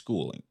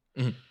schooling.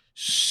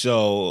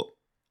 So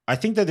I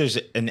think that there's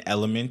an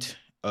element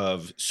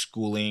of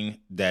schooling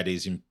that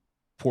is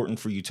important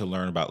for you to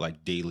learn about,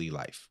 like, daily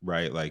life,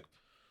 right? Like,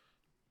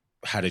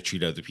 how to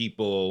treat other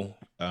people,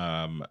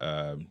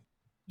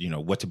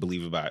 what to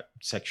believe about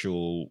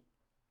sexual,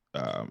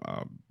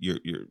 your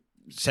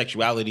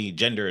sexuality,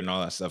 gender, and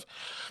all that stuff.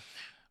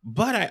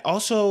 But I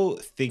also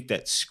think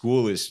that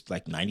school is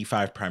like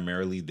 95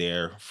 primarily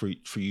there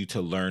for you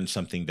to learn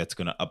something that's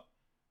going to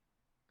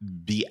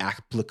be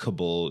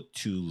applicable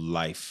to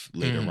life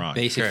later on.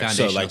 Basic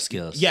foundational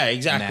skills. Yeah,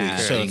 exactly.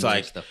 Math, so English, it's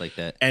like stuff like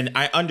that. And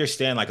I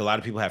understand, like, a lot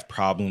of people have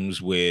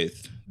problems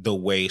with the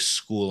way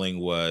schooling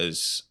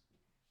was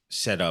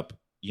set up,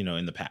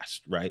 in the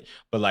past, right?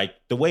 But like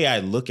the way I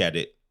look at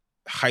it,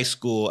 high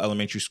school,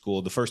 elementary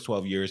school, the first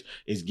 12 years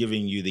is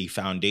giving you the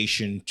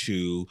foundation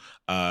to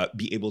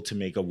be able to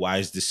make a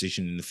wise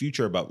decision in the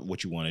future about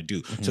what you want to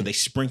do. So they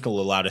sprinkle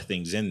a lot of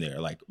things in there,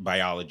 like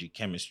biology,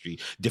 chemistry,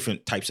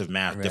 different types of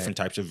math, different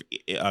types of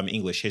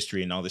English,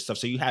 history, and all this stuff.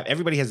 So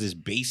everybody has this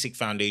basic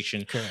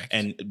foundation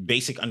and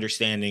basic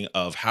understanding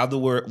of how the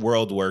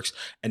world works.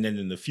 And then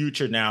in the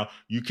future, now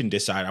you can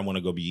decide, I want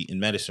to go be in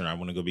medicine, or I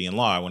want to go be in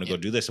law, I want to go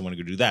do this, I want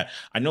to go do that.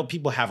 I know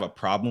people have a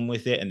problem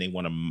with it and they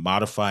want to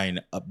modify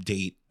and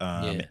update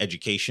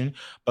education,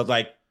 but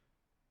like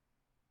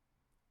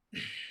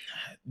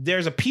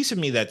there's a piece of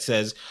me that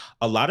says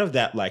a lot of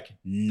that like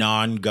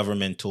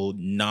non-governmental,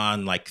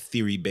 like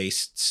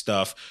theory-based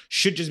stuff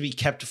should just be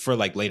kept for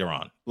like later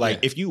on. Like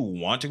if you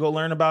want to go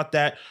learn about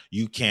that,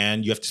 you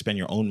can. You have to spend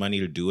your own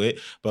money to do it,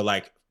 but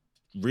like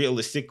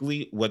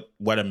realistically,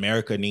 what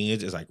America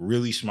needs is like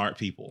really smart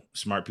people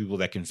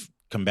that can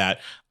combat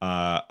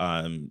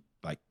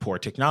like poor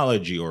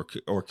technology or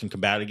can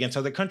combat against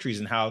other countries,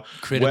 and how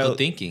critical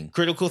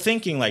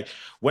thinking. Like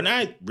when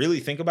I really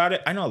think about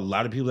it, I know a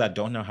lot of people that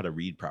don't know how to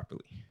read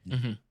properly.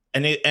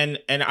 And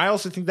I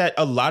also think that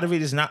a lot of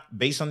it is not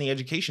based on the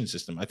education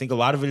system. I think a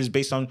lot of it is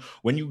based on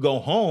when you go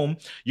home,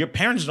 your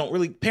parents don't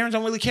really care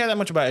that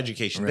much about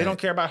education. They don't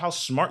care about how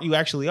smart you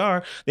actually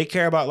are. They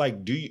care about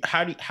like,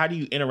 how do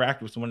you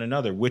interact with one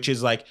another, which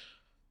is like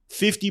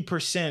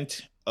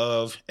 50%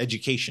 of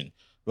education.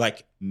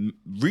 Like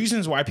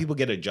reasons why people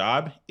get a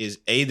job is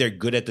they're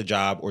good at the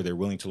job or they're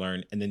willing to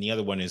learn. And then the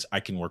other one is I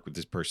can work with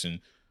this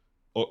person,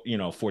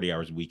 40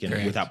 hours a week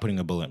without putting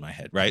a bullet in my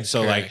head. Right.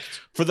 So like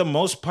for the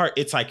most part,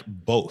 it's like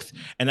both.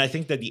 And I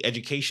think that the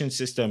education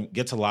system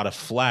gets a lot of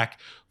flack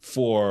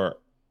for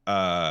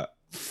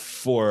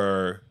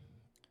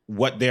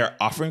what they're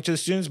offering to the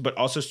students, but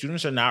also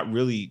students are not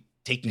really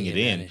taking it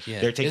in.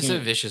 It's a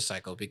vicious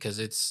cycle because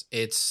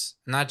it's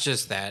not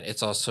just that,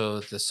 it's also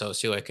the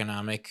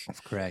socioeconomic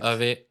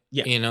of it.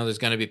 There's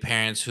going to be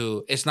parents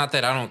who, it's not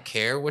that I don't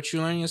care what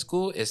you're learning in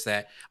school, it's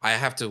that I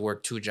have to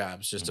work 2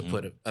 jobs just to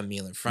put a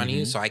meal in front of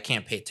you, so I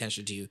can't pay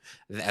attention to you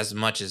as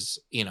much as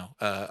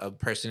a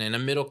person in a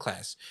middle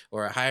class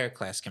or a higher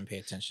class can pay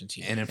attention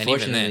to you. And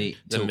unfortunately, even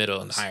then, the middle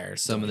and higher,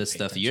 some of the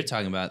stuff that you're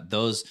talking about,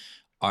 those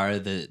are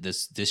the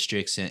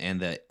districts and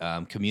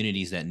the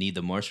communities that need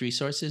the most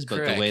resources.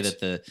 But the way that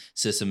the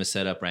system is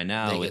set up right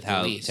now, with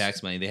how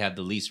tax money, they have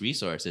the least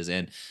resources,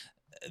 and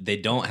they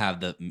don't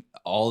have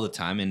all the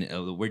time.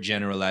 And we're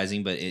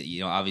generalizing, but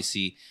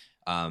obviously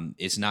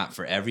it's not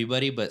for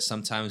everybody. But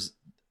sometimes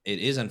it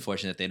is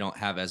unfortunate that they don't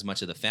have as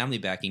much of the family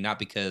backing, not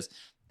because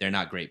they're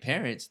not great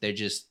parents. They're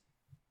just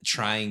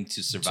trying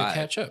to survive, to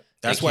catch up.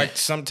 That's why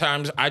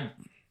sometimes I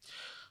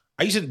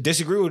used to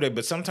disagree with it,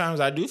 but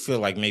sometimes I do feel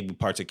like maybe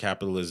parts of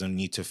capitalism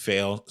need to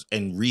fail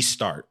and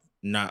restart,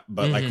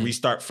 like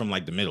restart from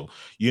like the middle,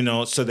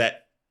 so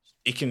that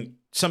it can,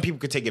 some people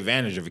could take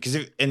advantage of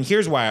it. And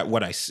here's what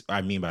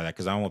I mean by that,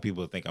 because I don't want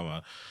people to think I'm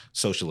a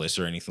socialist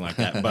or anything like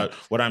that. But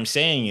what I'm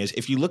saying is,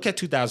 if you look at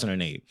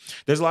 2008,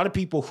 there's a lot of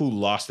people who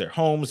lost their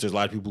homes. There's a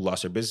lot of people who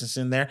lost their business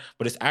in there,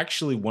 but it's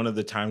actually one of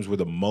the times where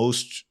the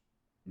most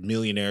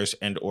millionaires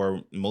and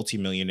or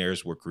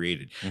multimillionaires were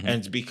created. And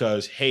it's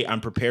because, hey,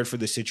 I'm prepared for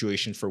this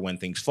situation for when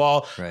things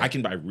fall. I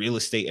can buy real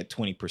estate at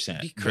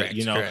 20%.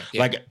 Correct.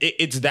 Like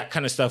it's that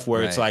kind of stuff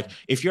where it's like,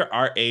 if you're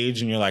our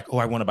age and you're like, oh,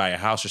 I want to buy a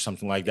house or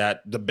something like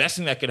that, the best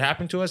thing that could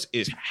happen to us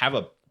is have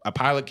a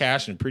pile of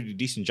cash and a pretty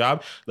decent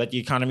job, let the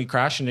economy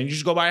crash, and then you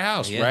just go buy a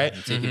house, right?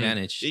 Take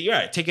advantage.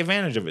 Take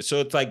advantage of it.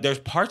 So it's like there's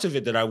parts of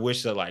it that I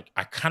wish that like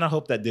I kind of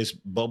hope that this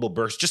bubble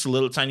bursts just a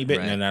little tiny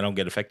bit, and then I don't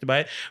get affected by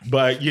it.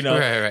 But and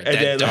that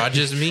then,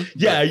 dodges me.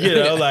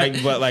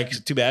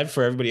 But too bad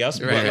for everybody else.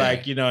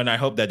 And I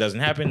hope that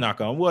doesn't happen.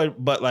 Knock on wood.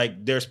 But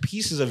like there's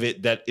pieces of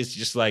it that it's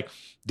just like,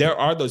 there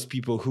are those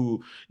people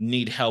who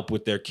need help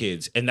with their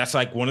kids. And that's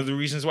like one of the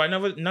reasons why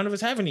none of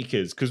us have any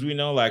kids. Because we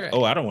know like,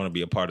 oh, I don't want to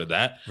be a part of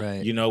that.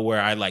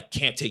 Where I like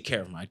can't take care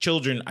of my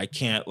children. I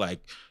can't like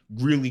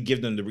really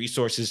give them the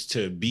resources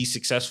to be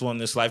successful in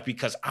this life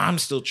because I'm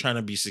still trying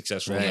to be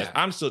successful in life.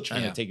 I'm still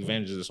trying to take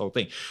advantage of this whole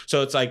thing.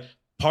 So it's like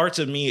parts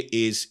of me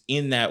is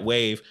in that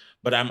wave,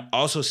 but I'm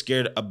also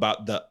scared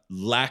about the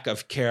lack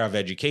of care of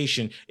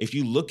education. If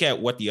you look at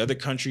what the other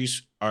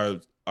countries are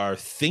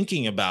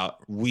thinking about,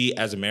 we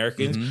as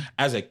Americans,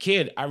 as a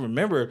kid, I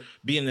remember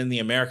being in the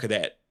America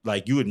that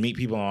like you would meet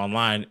people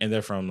online and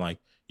they're from like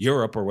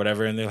Europe or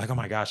whatever. And they're like, oh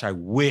my gosh, I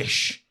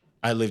wish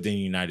I lived in the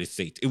United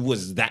States. It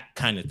was that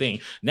kind of thing.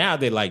 Now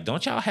they're like,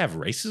 don't y'all have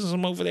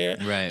racism over there?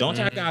 Don't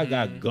y'all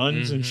got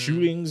guns and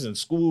shootings and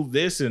school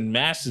this and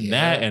mass and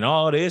that and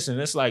all this? And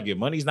it's like your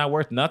money's not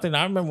worth nothing.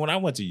 I remember when I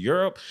went to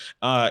Europe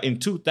in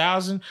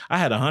 2000, I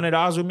had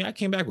 $100 with me. I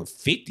came back with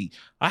 50.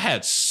 I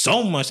had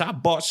so much. I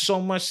bought so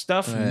much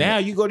stuff. Now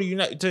you go to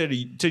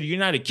the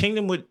United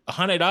Kingdom with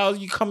 $100,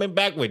 you coming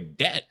back with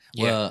debt.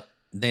 Well,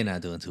 they're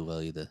not doing too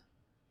well either.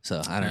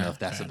 So I don't know if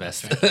that's the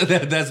best.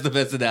 That's the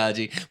best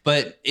analogy,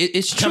 but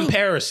it's true.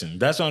 Comparison.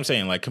 That's what I'm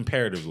saying. Like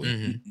comparatively.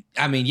 Mm-hmm.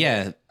 I mean,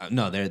 yeah,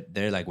 no,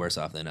 they're like worse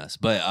off than us.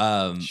 But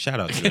shout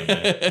out to them.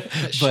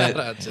 Man. Shout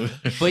out to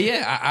them. But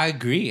yeah, I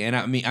agree, and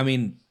I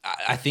mean,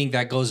 I think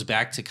that goes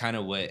back to kind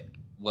of what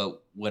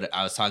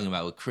I was talking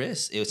about with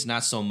Chris. It's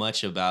not so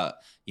much about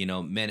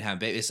men have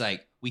babies. It's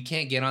like we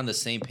can't get on the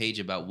same page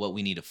about what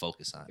we need to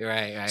focus on.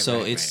 Right.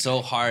 So it's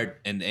so hard,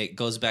 and it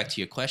goes back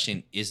to your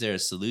question: is there a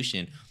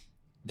solution?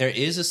 There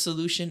is a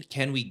solution.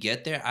 Can we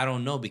get there? I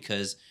don't know,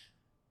 because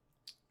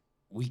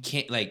we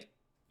can't, like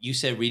you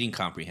said, reading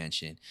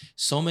comprehension.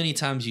 So many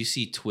times you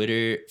see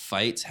Twitter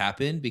fights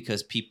happen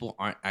because people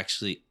aren't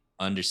actually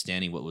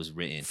understanding what was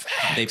written.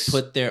 Facts. They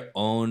put their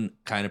own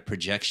kind of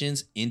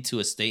projections into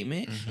a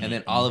statement, and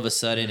then all of a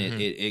sudden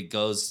it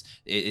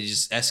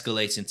just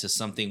escalates into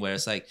something where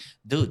it's like,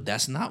 dude,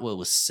 that's not what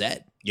was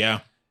said.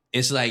 Yeah.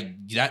 It's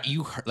like that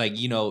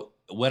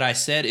what I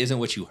said isn't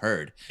what you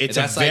heard. It's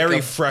a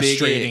very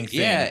frustrating thing.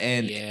 Yeah,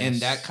 and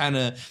that kind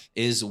of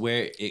is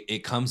where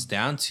it comes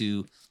down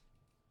to.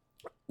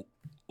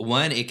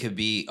 One, it could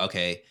be,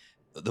 okay,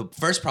 the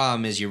first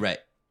problem is you're right.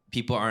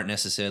 People aren't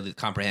necessarily,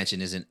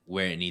 comprehension isn't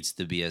where it needs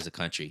to be as a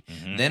country.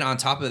 Mm-hmm. Then on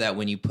top of that,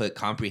 when you put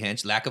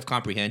lack of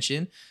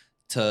comprehension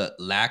to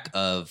lack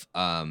of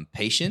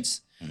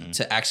patience,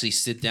 to actually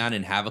sit down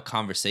and have a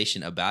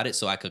conversation about it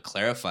so I could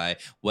clarify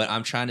what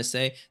I'm trying to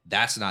say,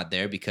 that's not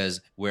there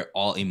because we're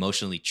all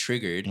emotionally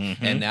triggered.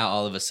 And now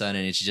all of a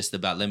sudden it's just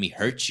about let me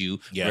hurt you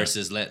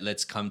versus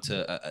let's come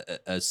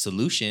to a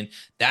solution.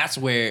 That's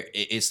where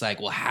it's like,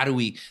 well, how do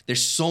we,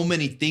 there's so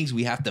many things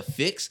we have to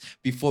fix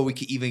before we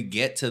can even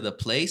get to the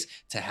place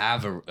to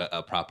have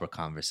a proper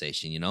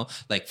conversation,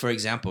 Like, for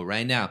example,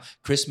 right now,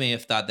 Chris may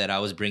have thought that I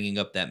was bringing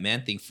up that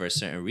man thing for a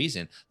certain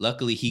reason.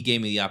 Luckily, he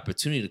gave me the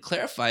opportunity to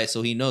clarify it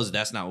so he knows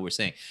that's not what we're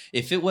saying.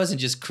 If it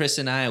wasn't just Chris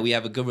and I, and we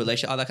have a good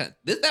relationship, all that kind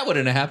of, that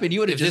wouldn't have happened. You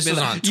would have just been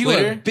like, you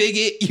a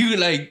bigot, you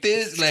like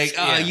this, like,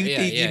 all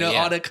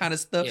that kind of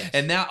stuff. Yes.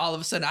 And now all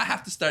of a sudden I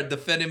have to start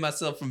defending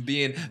myself from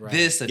being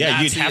this and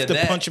Nazi. You'd have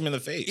to punch him in the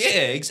face. Yeah,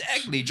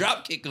 exactly.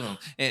 Drop kick him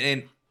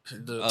and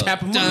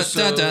tap him up.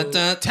 Tap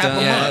him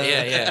up.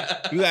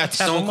 Yeah. You got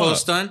Stone Cold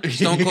Stun.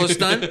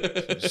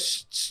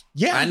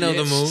 Yeah, I know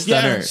the move.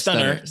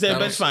 Stunner.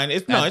 But it's fine.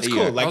 It's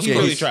cool. Like you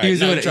really tried.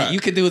 You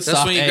can do it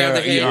soft air.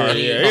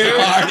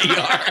 Hard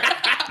ER.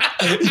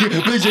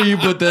 Make sure you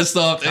put that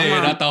soft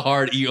air, not the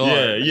hard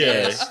ER.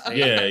 Yeah.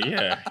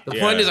 The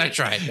point is, I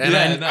tried,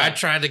 and I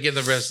tried to get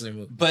the wrestling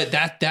move. But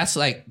that's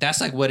like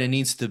what it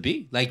needs to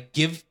be. Like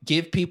give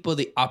people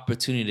the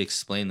opportunity to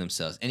explain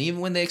themselves, and even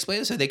when they explain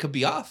themselves, they could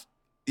be off.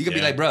 You could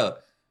be like, bro,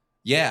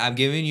 yeah, I'm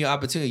giving you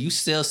opportunity. You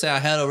still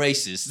sound hella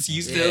racist.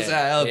 You still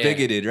sound hella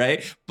bigoted,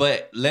 right?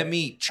 But let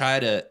me try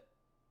to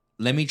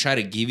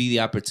give you the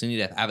opportunity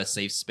to have a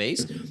safe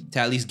space to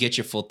at least get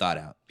your full thought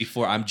out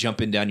before I'm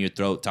jumping down your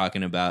throat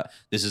talking about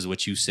this is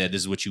what you said,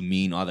 this is what you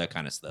mean, all that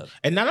kind of stuff.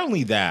 And not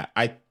only that,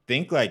 I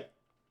think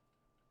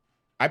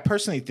I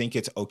personally think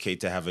it's okay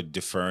to have a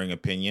differing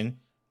opinion.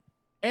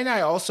 And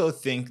I also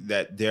think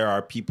that there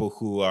are people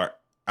who are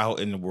out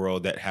in the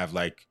world that have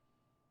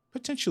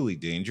potentially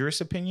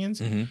dangerous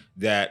opinions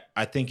that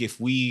I think if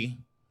we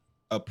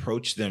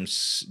approach them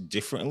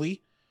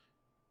differently,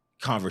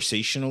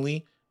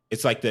 conversationally,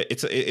 it's like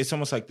it's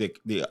almost like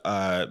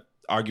the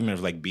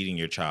argument of beating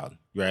your child,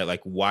 right?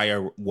 Like why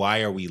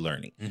are we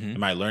learning?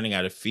 Am I learning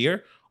out of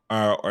fear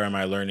or am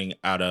I learning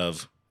out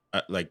of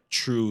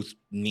truth,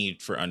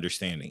 need for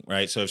understanding,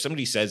 right? So if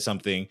somebody says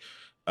something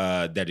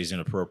that is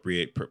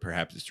inappropriate,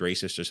 perhaps it's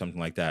racist or something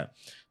like that,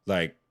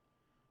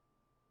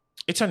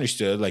 it's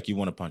understood, you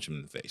want to punch them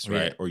in the face,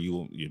 right? Yeah. Or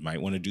you might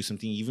want to do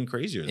something even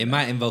crazier. It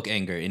might invoke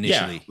anger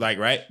initially. Yeah,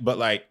 right?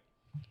 But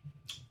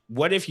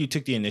what if you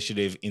took the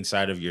initiative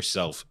inside of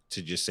yourself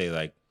to just say,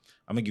 I'm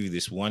going to give you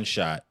this one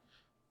shot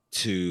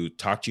to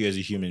talk to you as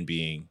a human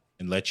being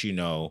and let you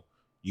know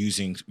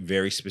using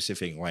very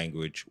specific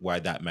language why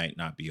that might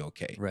not be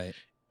okay. Right.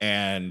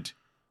 And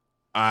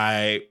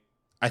I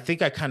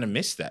think I kind of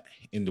miss that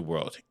in the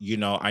world.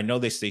 I know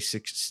they say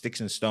sticks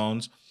and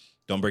stones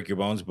don't break your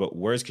bones, but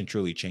words can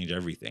truly change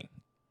everything.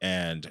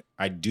 And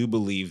I do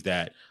believe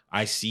that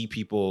I see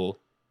people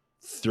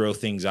throw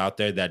things out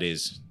there that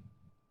is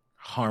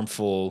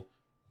harmful,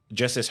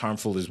 just as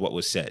harmful as what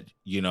was said,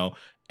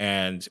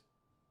 and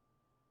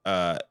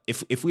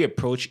if we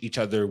approach each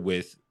other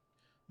with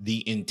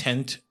the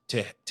intent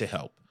to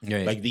help,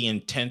 right. The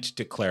intent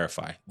to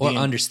clarify or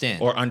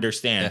understand,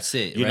 that's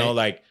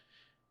it.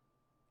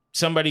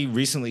 Somebody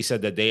recently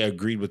said that they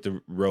agreed with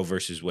the Roe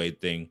versus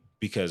Wade thing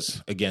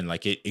because, again,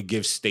 it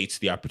gives states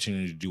the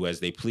opportunity to do as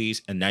they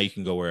please, and now you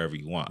can go wherever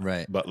you want.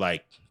 Right. But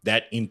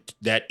that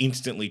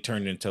instantly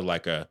turned into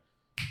a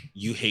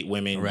you hate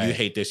women, right. You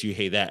hate this, you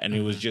hate that, and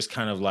it was just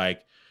kind of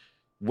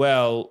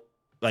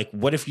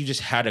what if you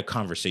just had a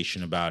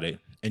conversation about it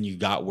and you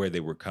got where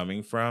they were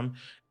coming from,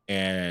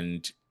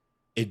 and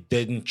it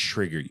didn't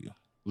trigger you?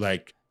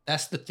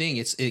 That's the thing.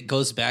 It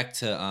goes back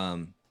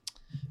to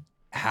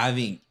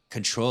having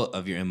control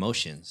of your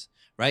emotions,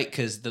 right?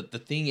 Because the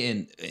thing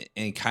in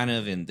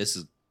this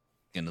is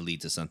going to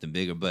lead to something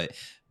bigger. But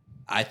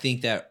I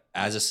think that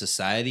as a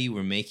society,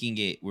 we're making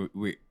it,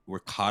 we're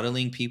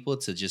coddling people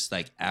to just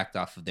like act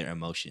off of their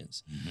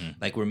emotions.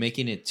 Like we're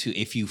making it to,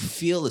 if you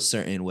feel a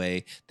certain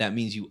way, that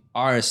means you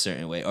are a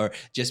certain way. Or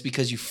just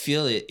because you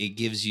feel it, it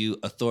gives you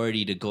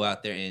authority to go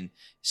out there and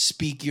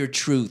speak your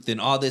truth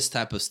and all this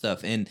type of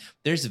stuff. And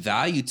there's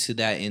value to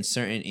that in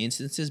certain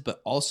instances,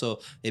 but also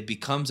it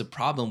becomes a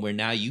problem where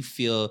now you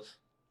feel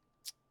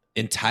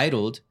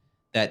entitled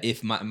that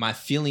if my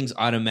feelings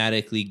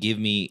automatically give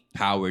me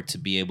power to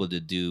be able to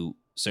do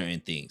certain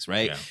things,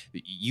 right?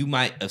 Yeah. You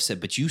might have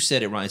said, but you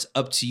said it wrong. It's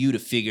up to you to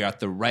figure out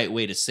the right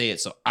way to say it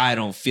so I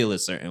don't feel a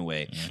certain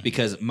way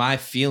because my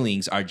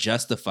feelings are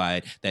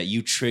justified that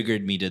you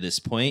triggered me to this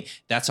point.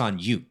 That's on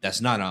you.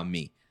 That's not on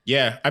me.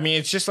 Yeah. I mean,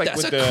 it's just like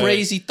that's a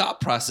crazy thought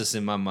process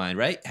in my mind,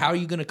 right? How are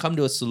you going to come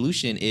to a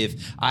solution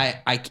if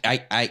I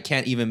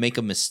can't even make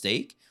a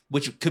mistake,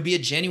 which could be a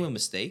genuine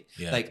mistake?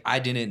 Yeah. Like I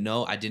didn't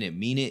know, I didn't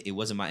mean it. It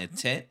wasn't my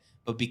intent,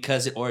 but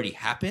because it already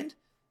happened,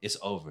 it's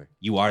over.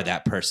 You are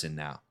that person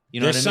now. You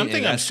know There's what I mean?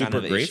 Something I'm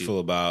super grateful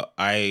about.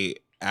 I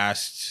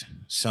asked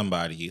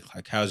somebody,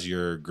 like, how's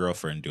your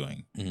girlfriend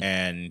doing?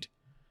 And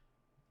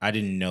I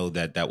didn't know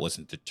that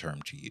wasn't the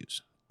term to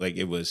use. Like,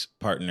 it was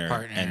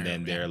partner and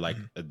then they're like,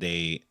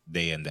 they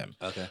and them.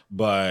 Okay.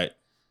 But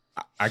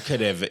I could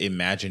have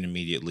imagined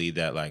immediately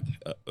that, like,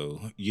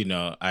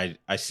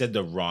 I said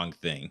the wrong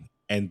thing.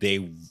 And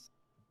they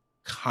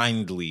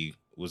kindly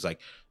was like,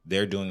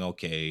 they're doing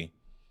okay.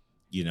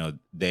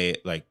 They,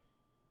 like,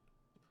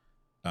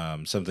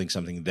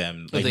 something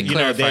them, like,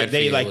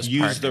 they like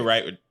used the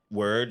right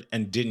word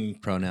and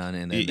didn't pronoun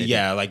and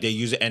like they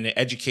use it and it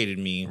educated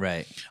me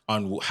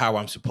on how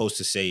I'm supposed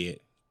to say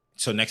it.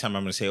 So next time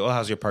I'm gonna say, "Oh,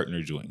 how's your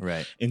partner doing?"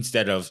 Right,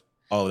 instead of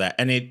all that.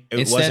 And it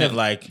wasn't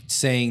like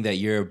saying that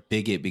you're a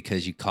bigot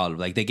because you called.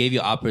 Like they gave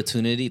you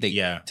opportunity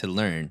to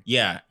learn.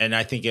 Yeah, and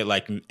I think it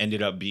like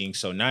ended up being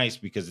so nice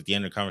because at the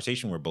end of the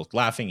conversation we're both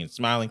laughing and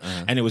smiling,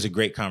 and it was a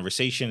great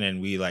conversation,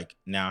 and we like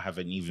now have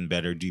an even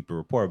better, deeper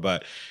rapport.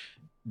 But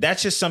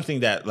that's just something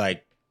that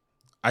like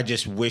I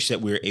just wish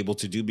that we were able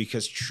to do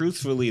because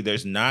truthfully,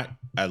 there's not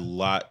a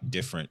lot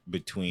different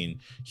between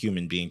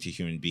human being to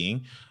human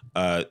being.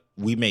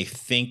 We may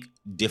think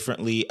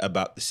differently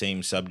about the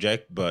same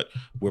subject, but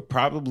we're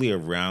probably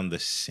around the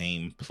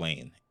same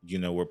plane.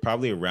 We're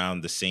probably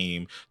around the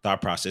same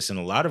thought process. And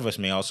a lot of us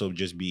may also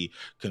just be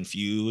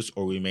confused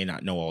or we may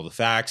not know all the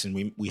facts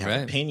and we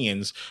have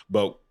opinions.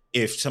 But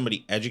if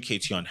somebody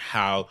educates you on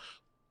how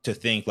to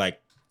think, like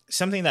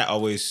something that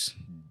always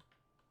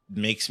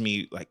makes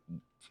me like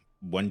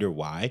wonder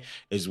why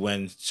is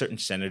when certain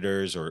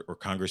senators or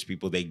Congress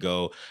people, they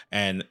go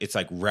and it's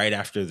like right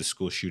after the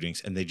school shootings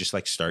and they just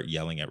like start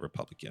yelling at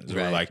Republicans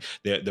or like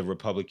the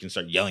Republicans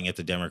start yelling at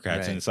the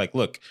Democrats. And it's like,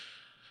 look,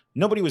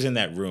 nobody was in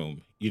that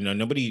room.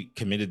 Nobody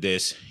committed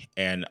this.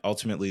 And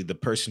ultimately the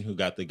person who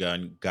got the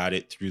gun got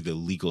it through the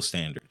legal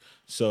standard.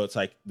 So it's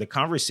like the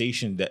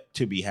conversation that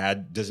to be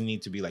had doesn't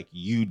need to be like,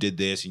 you did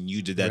this and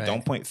you did that.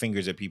 Don't point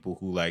fingers at people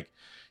who like,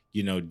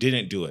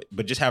 didn't do it,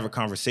 but just have a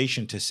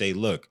conversation to say,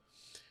 look,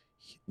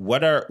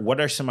 what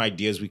are some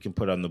ideas we can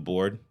put on the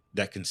board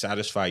that can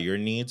satisfy your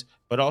needs,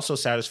 but also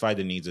satisfy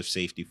the needs of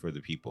safety for the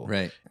people,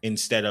 right?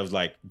 Instead of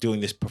like doing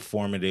this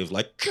performative,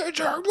 like kids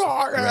are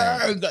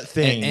that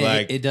thing. And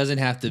like it doesn't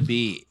have to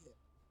be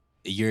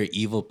you're an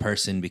evil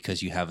person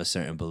because you have a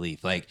certain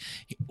belief. Like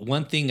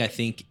one thing I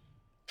think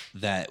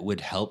that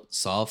would help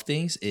solve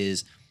things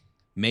is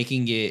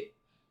making it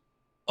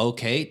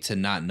okay to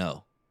not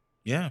know.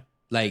 Yeah.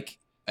 Like,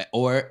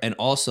 and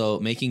also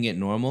making it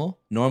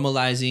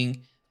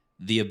normalizing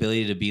the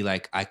ability to be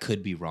like, I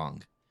could be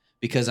wrong.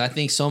 Because I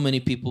think so many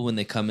people, when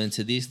they come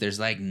into these, there's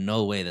like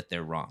no way that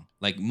they're wrong.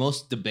 Like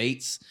most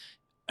debates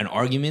and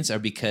arguments are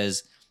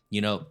because,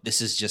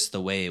 this is just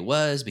the way it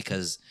was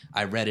because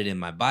I read it in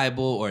my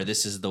Bible, or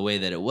this is the way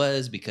that it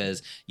was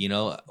because,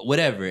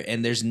 whatever.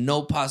 And there's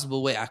no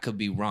possible way I could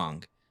be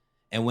wrong.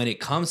 And when it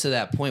comes to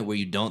that point where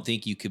you don't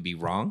think you could be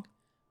wrong,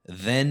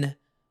 then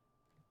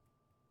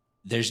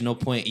there's no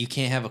point. You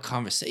can't have a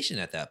conversation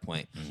at that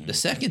point. Mm-hmm. The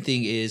second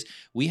thing is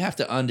we have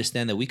to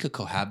understand that we could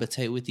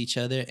cohabitate with each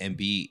other and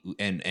be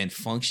and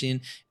function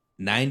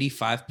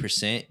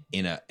 95%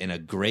 in a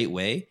great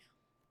way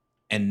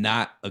and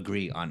not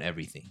agree on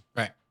everything.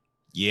 Right.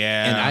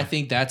 Yeah. And I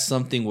think that's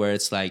something where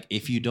it's like,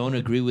 if you don't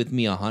agree with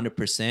me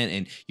 100%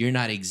 and you're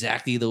not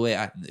exactly the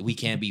way we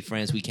can't be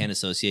friends, we can't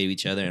associate with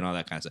each other and all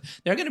that kind of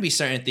stuff. There are going to be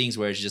certain things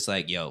where it's just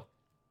like, yo,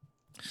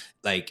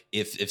 like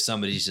if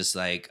somebody's just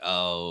like,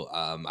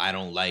 I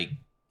don't like,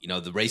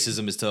 the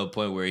racism is to a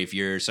point where if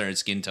you're a certain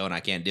skin tone, I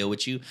can't deal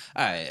with you.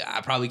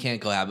 I probably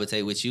can't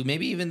cohabitate with you.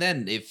 Maybe even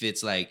then, if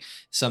it's like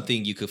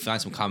something you could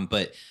find some common.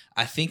 But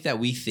I think that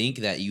we think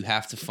that you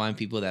have to find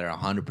people that are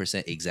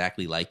 100%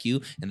 exactly like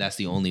you. And that's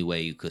the only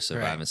way you could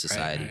survive in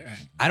society. Right.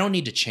 I don't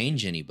need to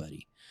change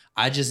anybody.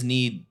 I just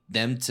need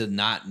them to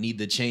not need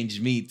to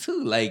change me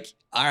too. Like,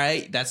 all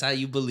right, that's how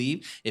you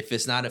believe. If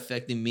it's not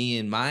affecting me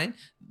and mine,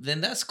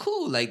 then that's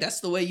cool. Like, that's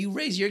the way you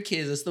raise your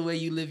kids. That's the way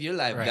you live your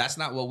life. Right. That's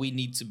not what we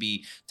need to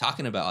be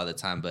talking about all the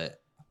time.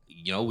 But,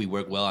 we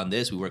work well on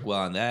this, we work well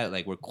on that.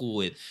 Like we're cool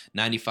with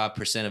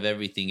 95% of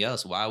everything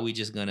else. Why are we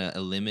just gonna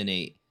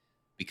eliminate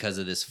because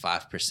of this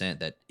 5%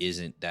 that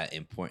isn't that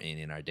important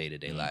in our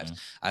day-to-day lives?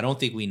 I don't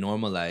think we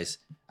normalize.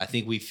 I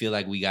think we feel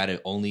like we got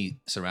to only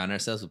surround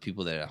ourselves with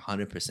people that are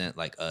 100%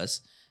 like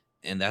us,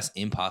 and that's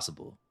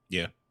impossible.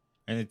 Yeah,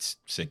 and it's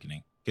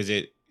sickening because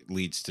it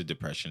leads to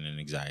depression and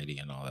anxiety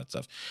and all that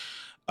stuff.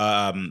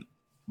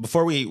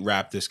 Before we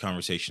wrap this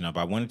conversation up,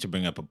 I wanted to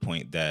bring up a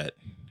point that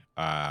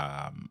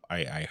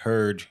I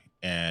heard,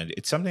 and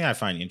it's something I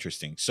find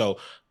interesting. So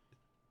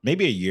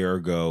maybe a year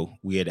ago,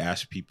 we had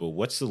asked people,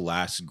 what's the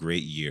last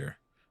great year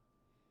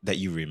that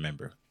you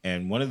remember?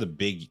 And one of the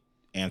big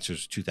answers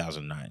was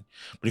 2009.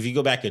 But if you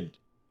go back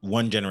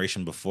one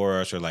generation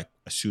before us, or like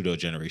a pseudo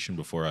generation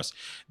before us,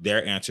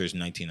 their answer is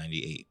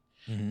 1998.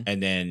 Mm-hmm.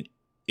 And then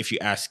if you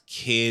ask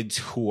kids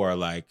who are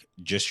like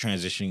just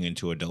transitioning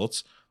into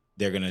adults,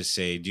 they're going to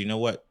say, do you know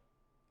what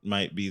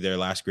might be their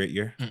last great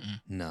year?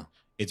 No.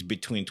 It's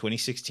between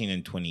 2016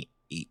 and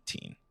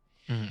 2018.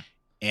 Mm-hmm.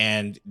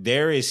 And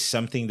there is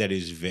something that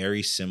is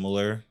very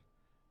similar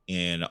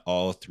in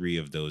all three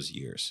of those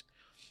years.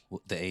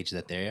 The age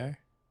that they are?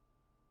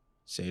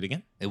 Say it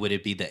again. Would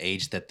it be the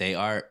age that they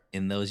are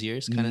in those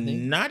years kind of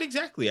thing? Not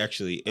exactly,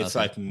 actually. It's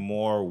like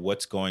more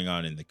what's going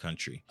on in the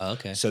country. Oh,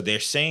 okay. So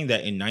they're saying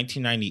that in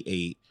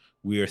 1998,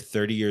 we are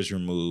 30 years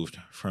removed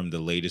from the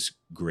latest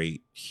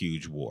great,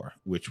 huge war,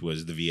 which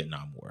was the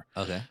Vietnam War.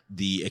 Okay.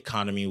 The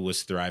economy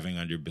was thriving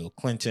under Bill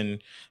Clinton.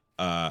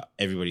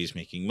 Everybody's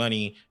making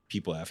money.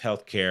 People have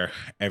healthcare.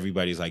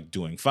 Everybody's like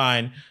doing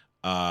fine.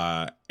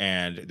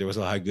 And there was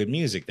a lot of good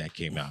music that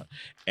came out.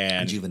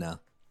 And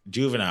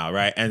Juvenile,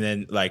 right? And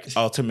then like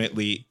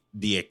ultimately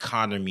the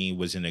economy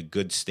was in a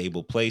good,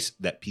 stable place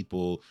that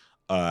people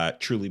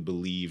truly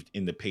believed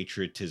in the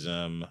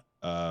patriotism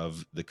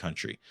of the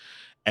country.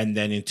 And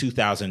then in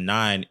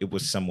 2009, it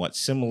was somewhat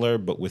similar,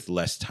 but with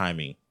less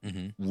timing.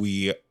 Mm-hmm.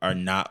 We are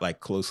not like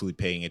closely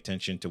paying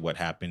attention to what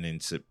happened in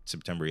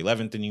September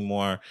 11th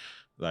anymore.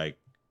 Like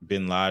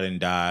Bin Laden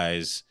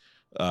dies,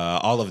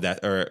 all of that.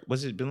 Or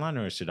was it Bin Laden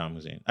or Saddam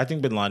Hussein? I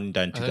think Bin Laden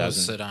died in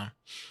 2000.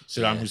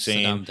 Saddam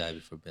Hussein. Saddam died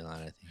before Bin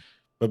Laden, I think.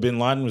 But Bin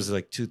Laden was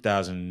like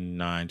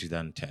 2009,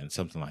 2010,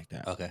 something like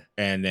that. Okay.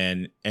 And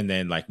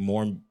then like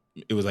more,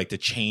 it was like the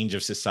change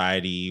of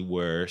society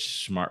where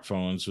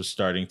smartphones was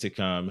starting to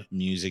come.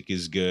 Music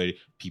is good.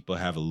 People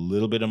have a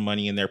little bit of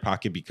money in their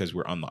pocket because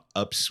we're on the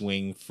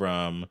upswing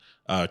from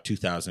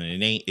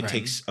 2008. It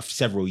takes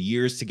several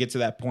years to get to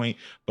that point,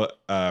 but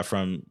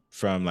from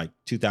like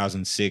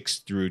 2006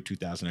 through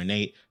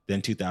 2008,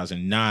 then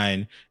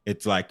 2009,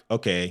 it's like,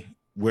 okay,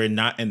 we're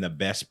not in the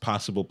best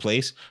possible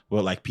place,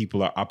 but like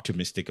people are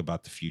optimistic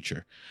about the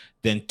future.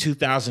 Then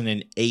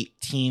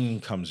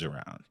 2018 comes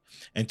around.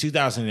 And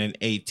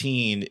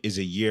 2018 is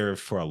a year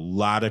for a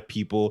lot of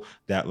people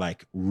that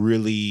like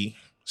really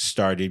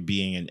started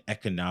being an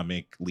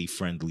economically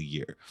friendly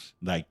year.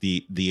 Like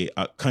the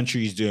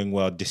country is doing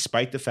well,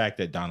 despite the fact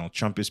that Donald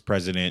Trump is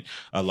president.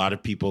 A lot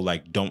of people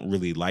like don't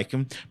really like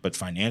him, but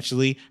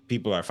financially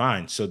people are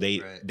fine. So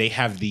they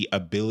have the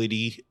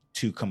ability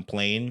to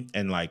complain,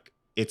 and like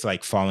it's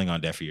like falling on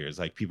deaf ears.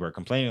 Like people are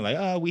complaining like,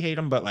 oh, we hate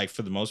him. But like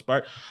for the most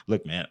part,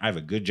 look, man, I have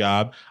a good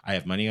job. I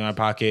have money in my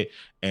pocket,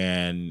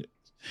 and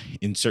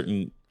in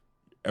certain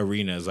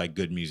arenas, like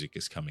good music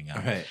is coming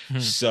out. Right.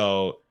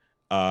 So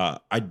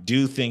I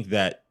do think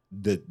that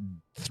the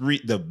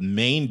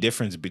main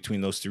difference between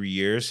those 3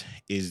 years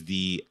is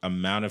the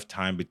amount of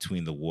time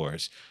between the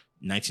wars.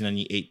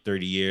 1998,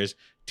 30 years,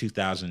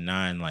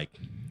 2009, like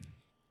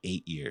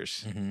 8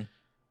 years. Mm-hmm.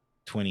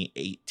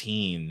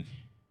 2018,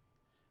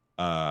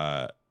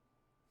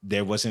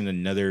 there wasn't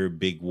another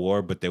big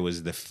war, but there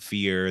was the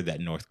fear that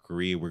North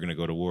Korea, we're going to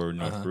go to war with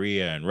North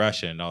Korea and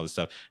Russia and all this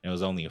stuff. And it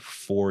was only a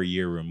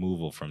 4-year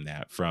removal from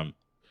that, from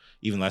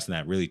even less than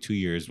that, really 2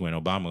 years when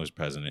Obama was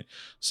president.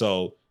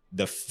 So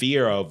the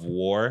fear of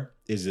war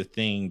is the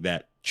thing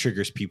that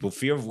triggers people.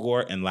 Fear of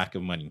war and lack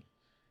of money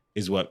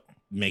is what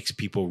makes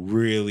people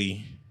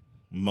really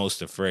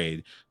most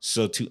afraid.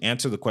 So to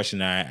answer the question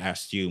that I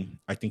asked you,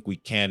 I think we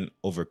can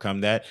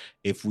overcome that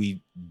if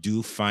we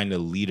do find a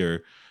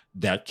leader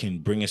that can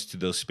bring us to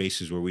those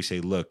spaces where we say,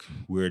 look,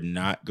 we're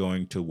not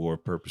going to war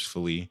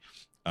purposefully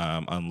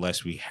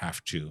unless we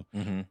have to.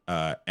 Mm-hmm.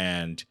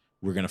 And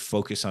we're going to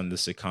focus on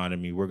this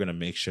economy. We're going to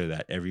make sure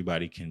that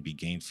everybody can be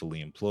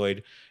gainfully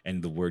employed.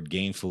 And the word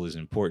gainful is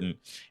important.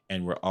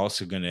 And we're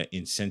also going to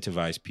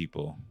incentivize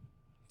people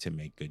to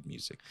make good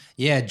music.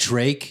 Yeah,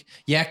 Drake.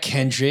 Yeah,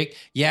 Kendrick.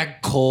 Yeah,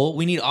 Cole.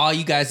 We need all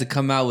you guys to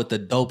come out with a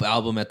dope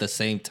album at the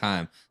same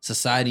time.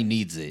 Society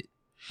needs it.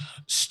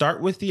 Start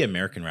with the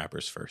American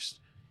rappers first.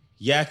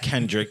 Yeah,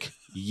 Kendrick.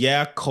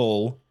 Yeah,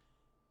 Cole.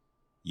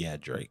 Yeah,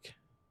 Drake.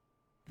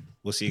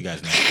 We'll see you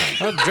guys next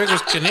time. Oh, Drake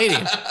was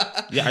Canadian.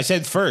 Yeah, I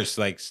said first.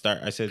 Like start.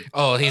 I said.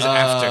 Oh, he's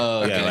after.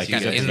 Okay, yeah, like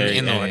he's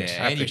in order.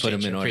 Yeah. And you put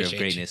him in order of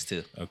greatness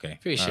too. Okay.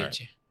 Appreciate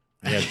you.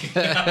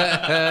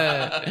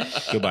 Yeah.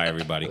 Goodbye,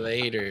 everybody.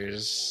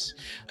 Laters.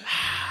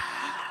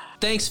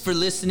 Thanks for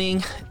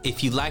listening.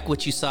 If you like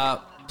what you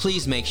saw,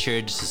 Please make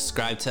sure to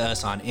subscribe to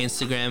us on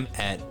Instagram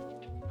at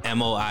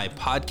MOI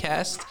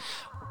Podcast.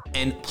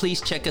 And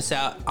please check us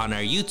out on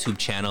our YouTube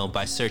channel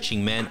by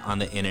searching Men on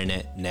the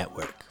Internet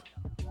Network.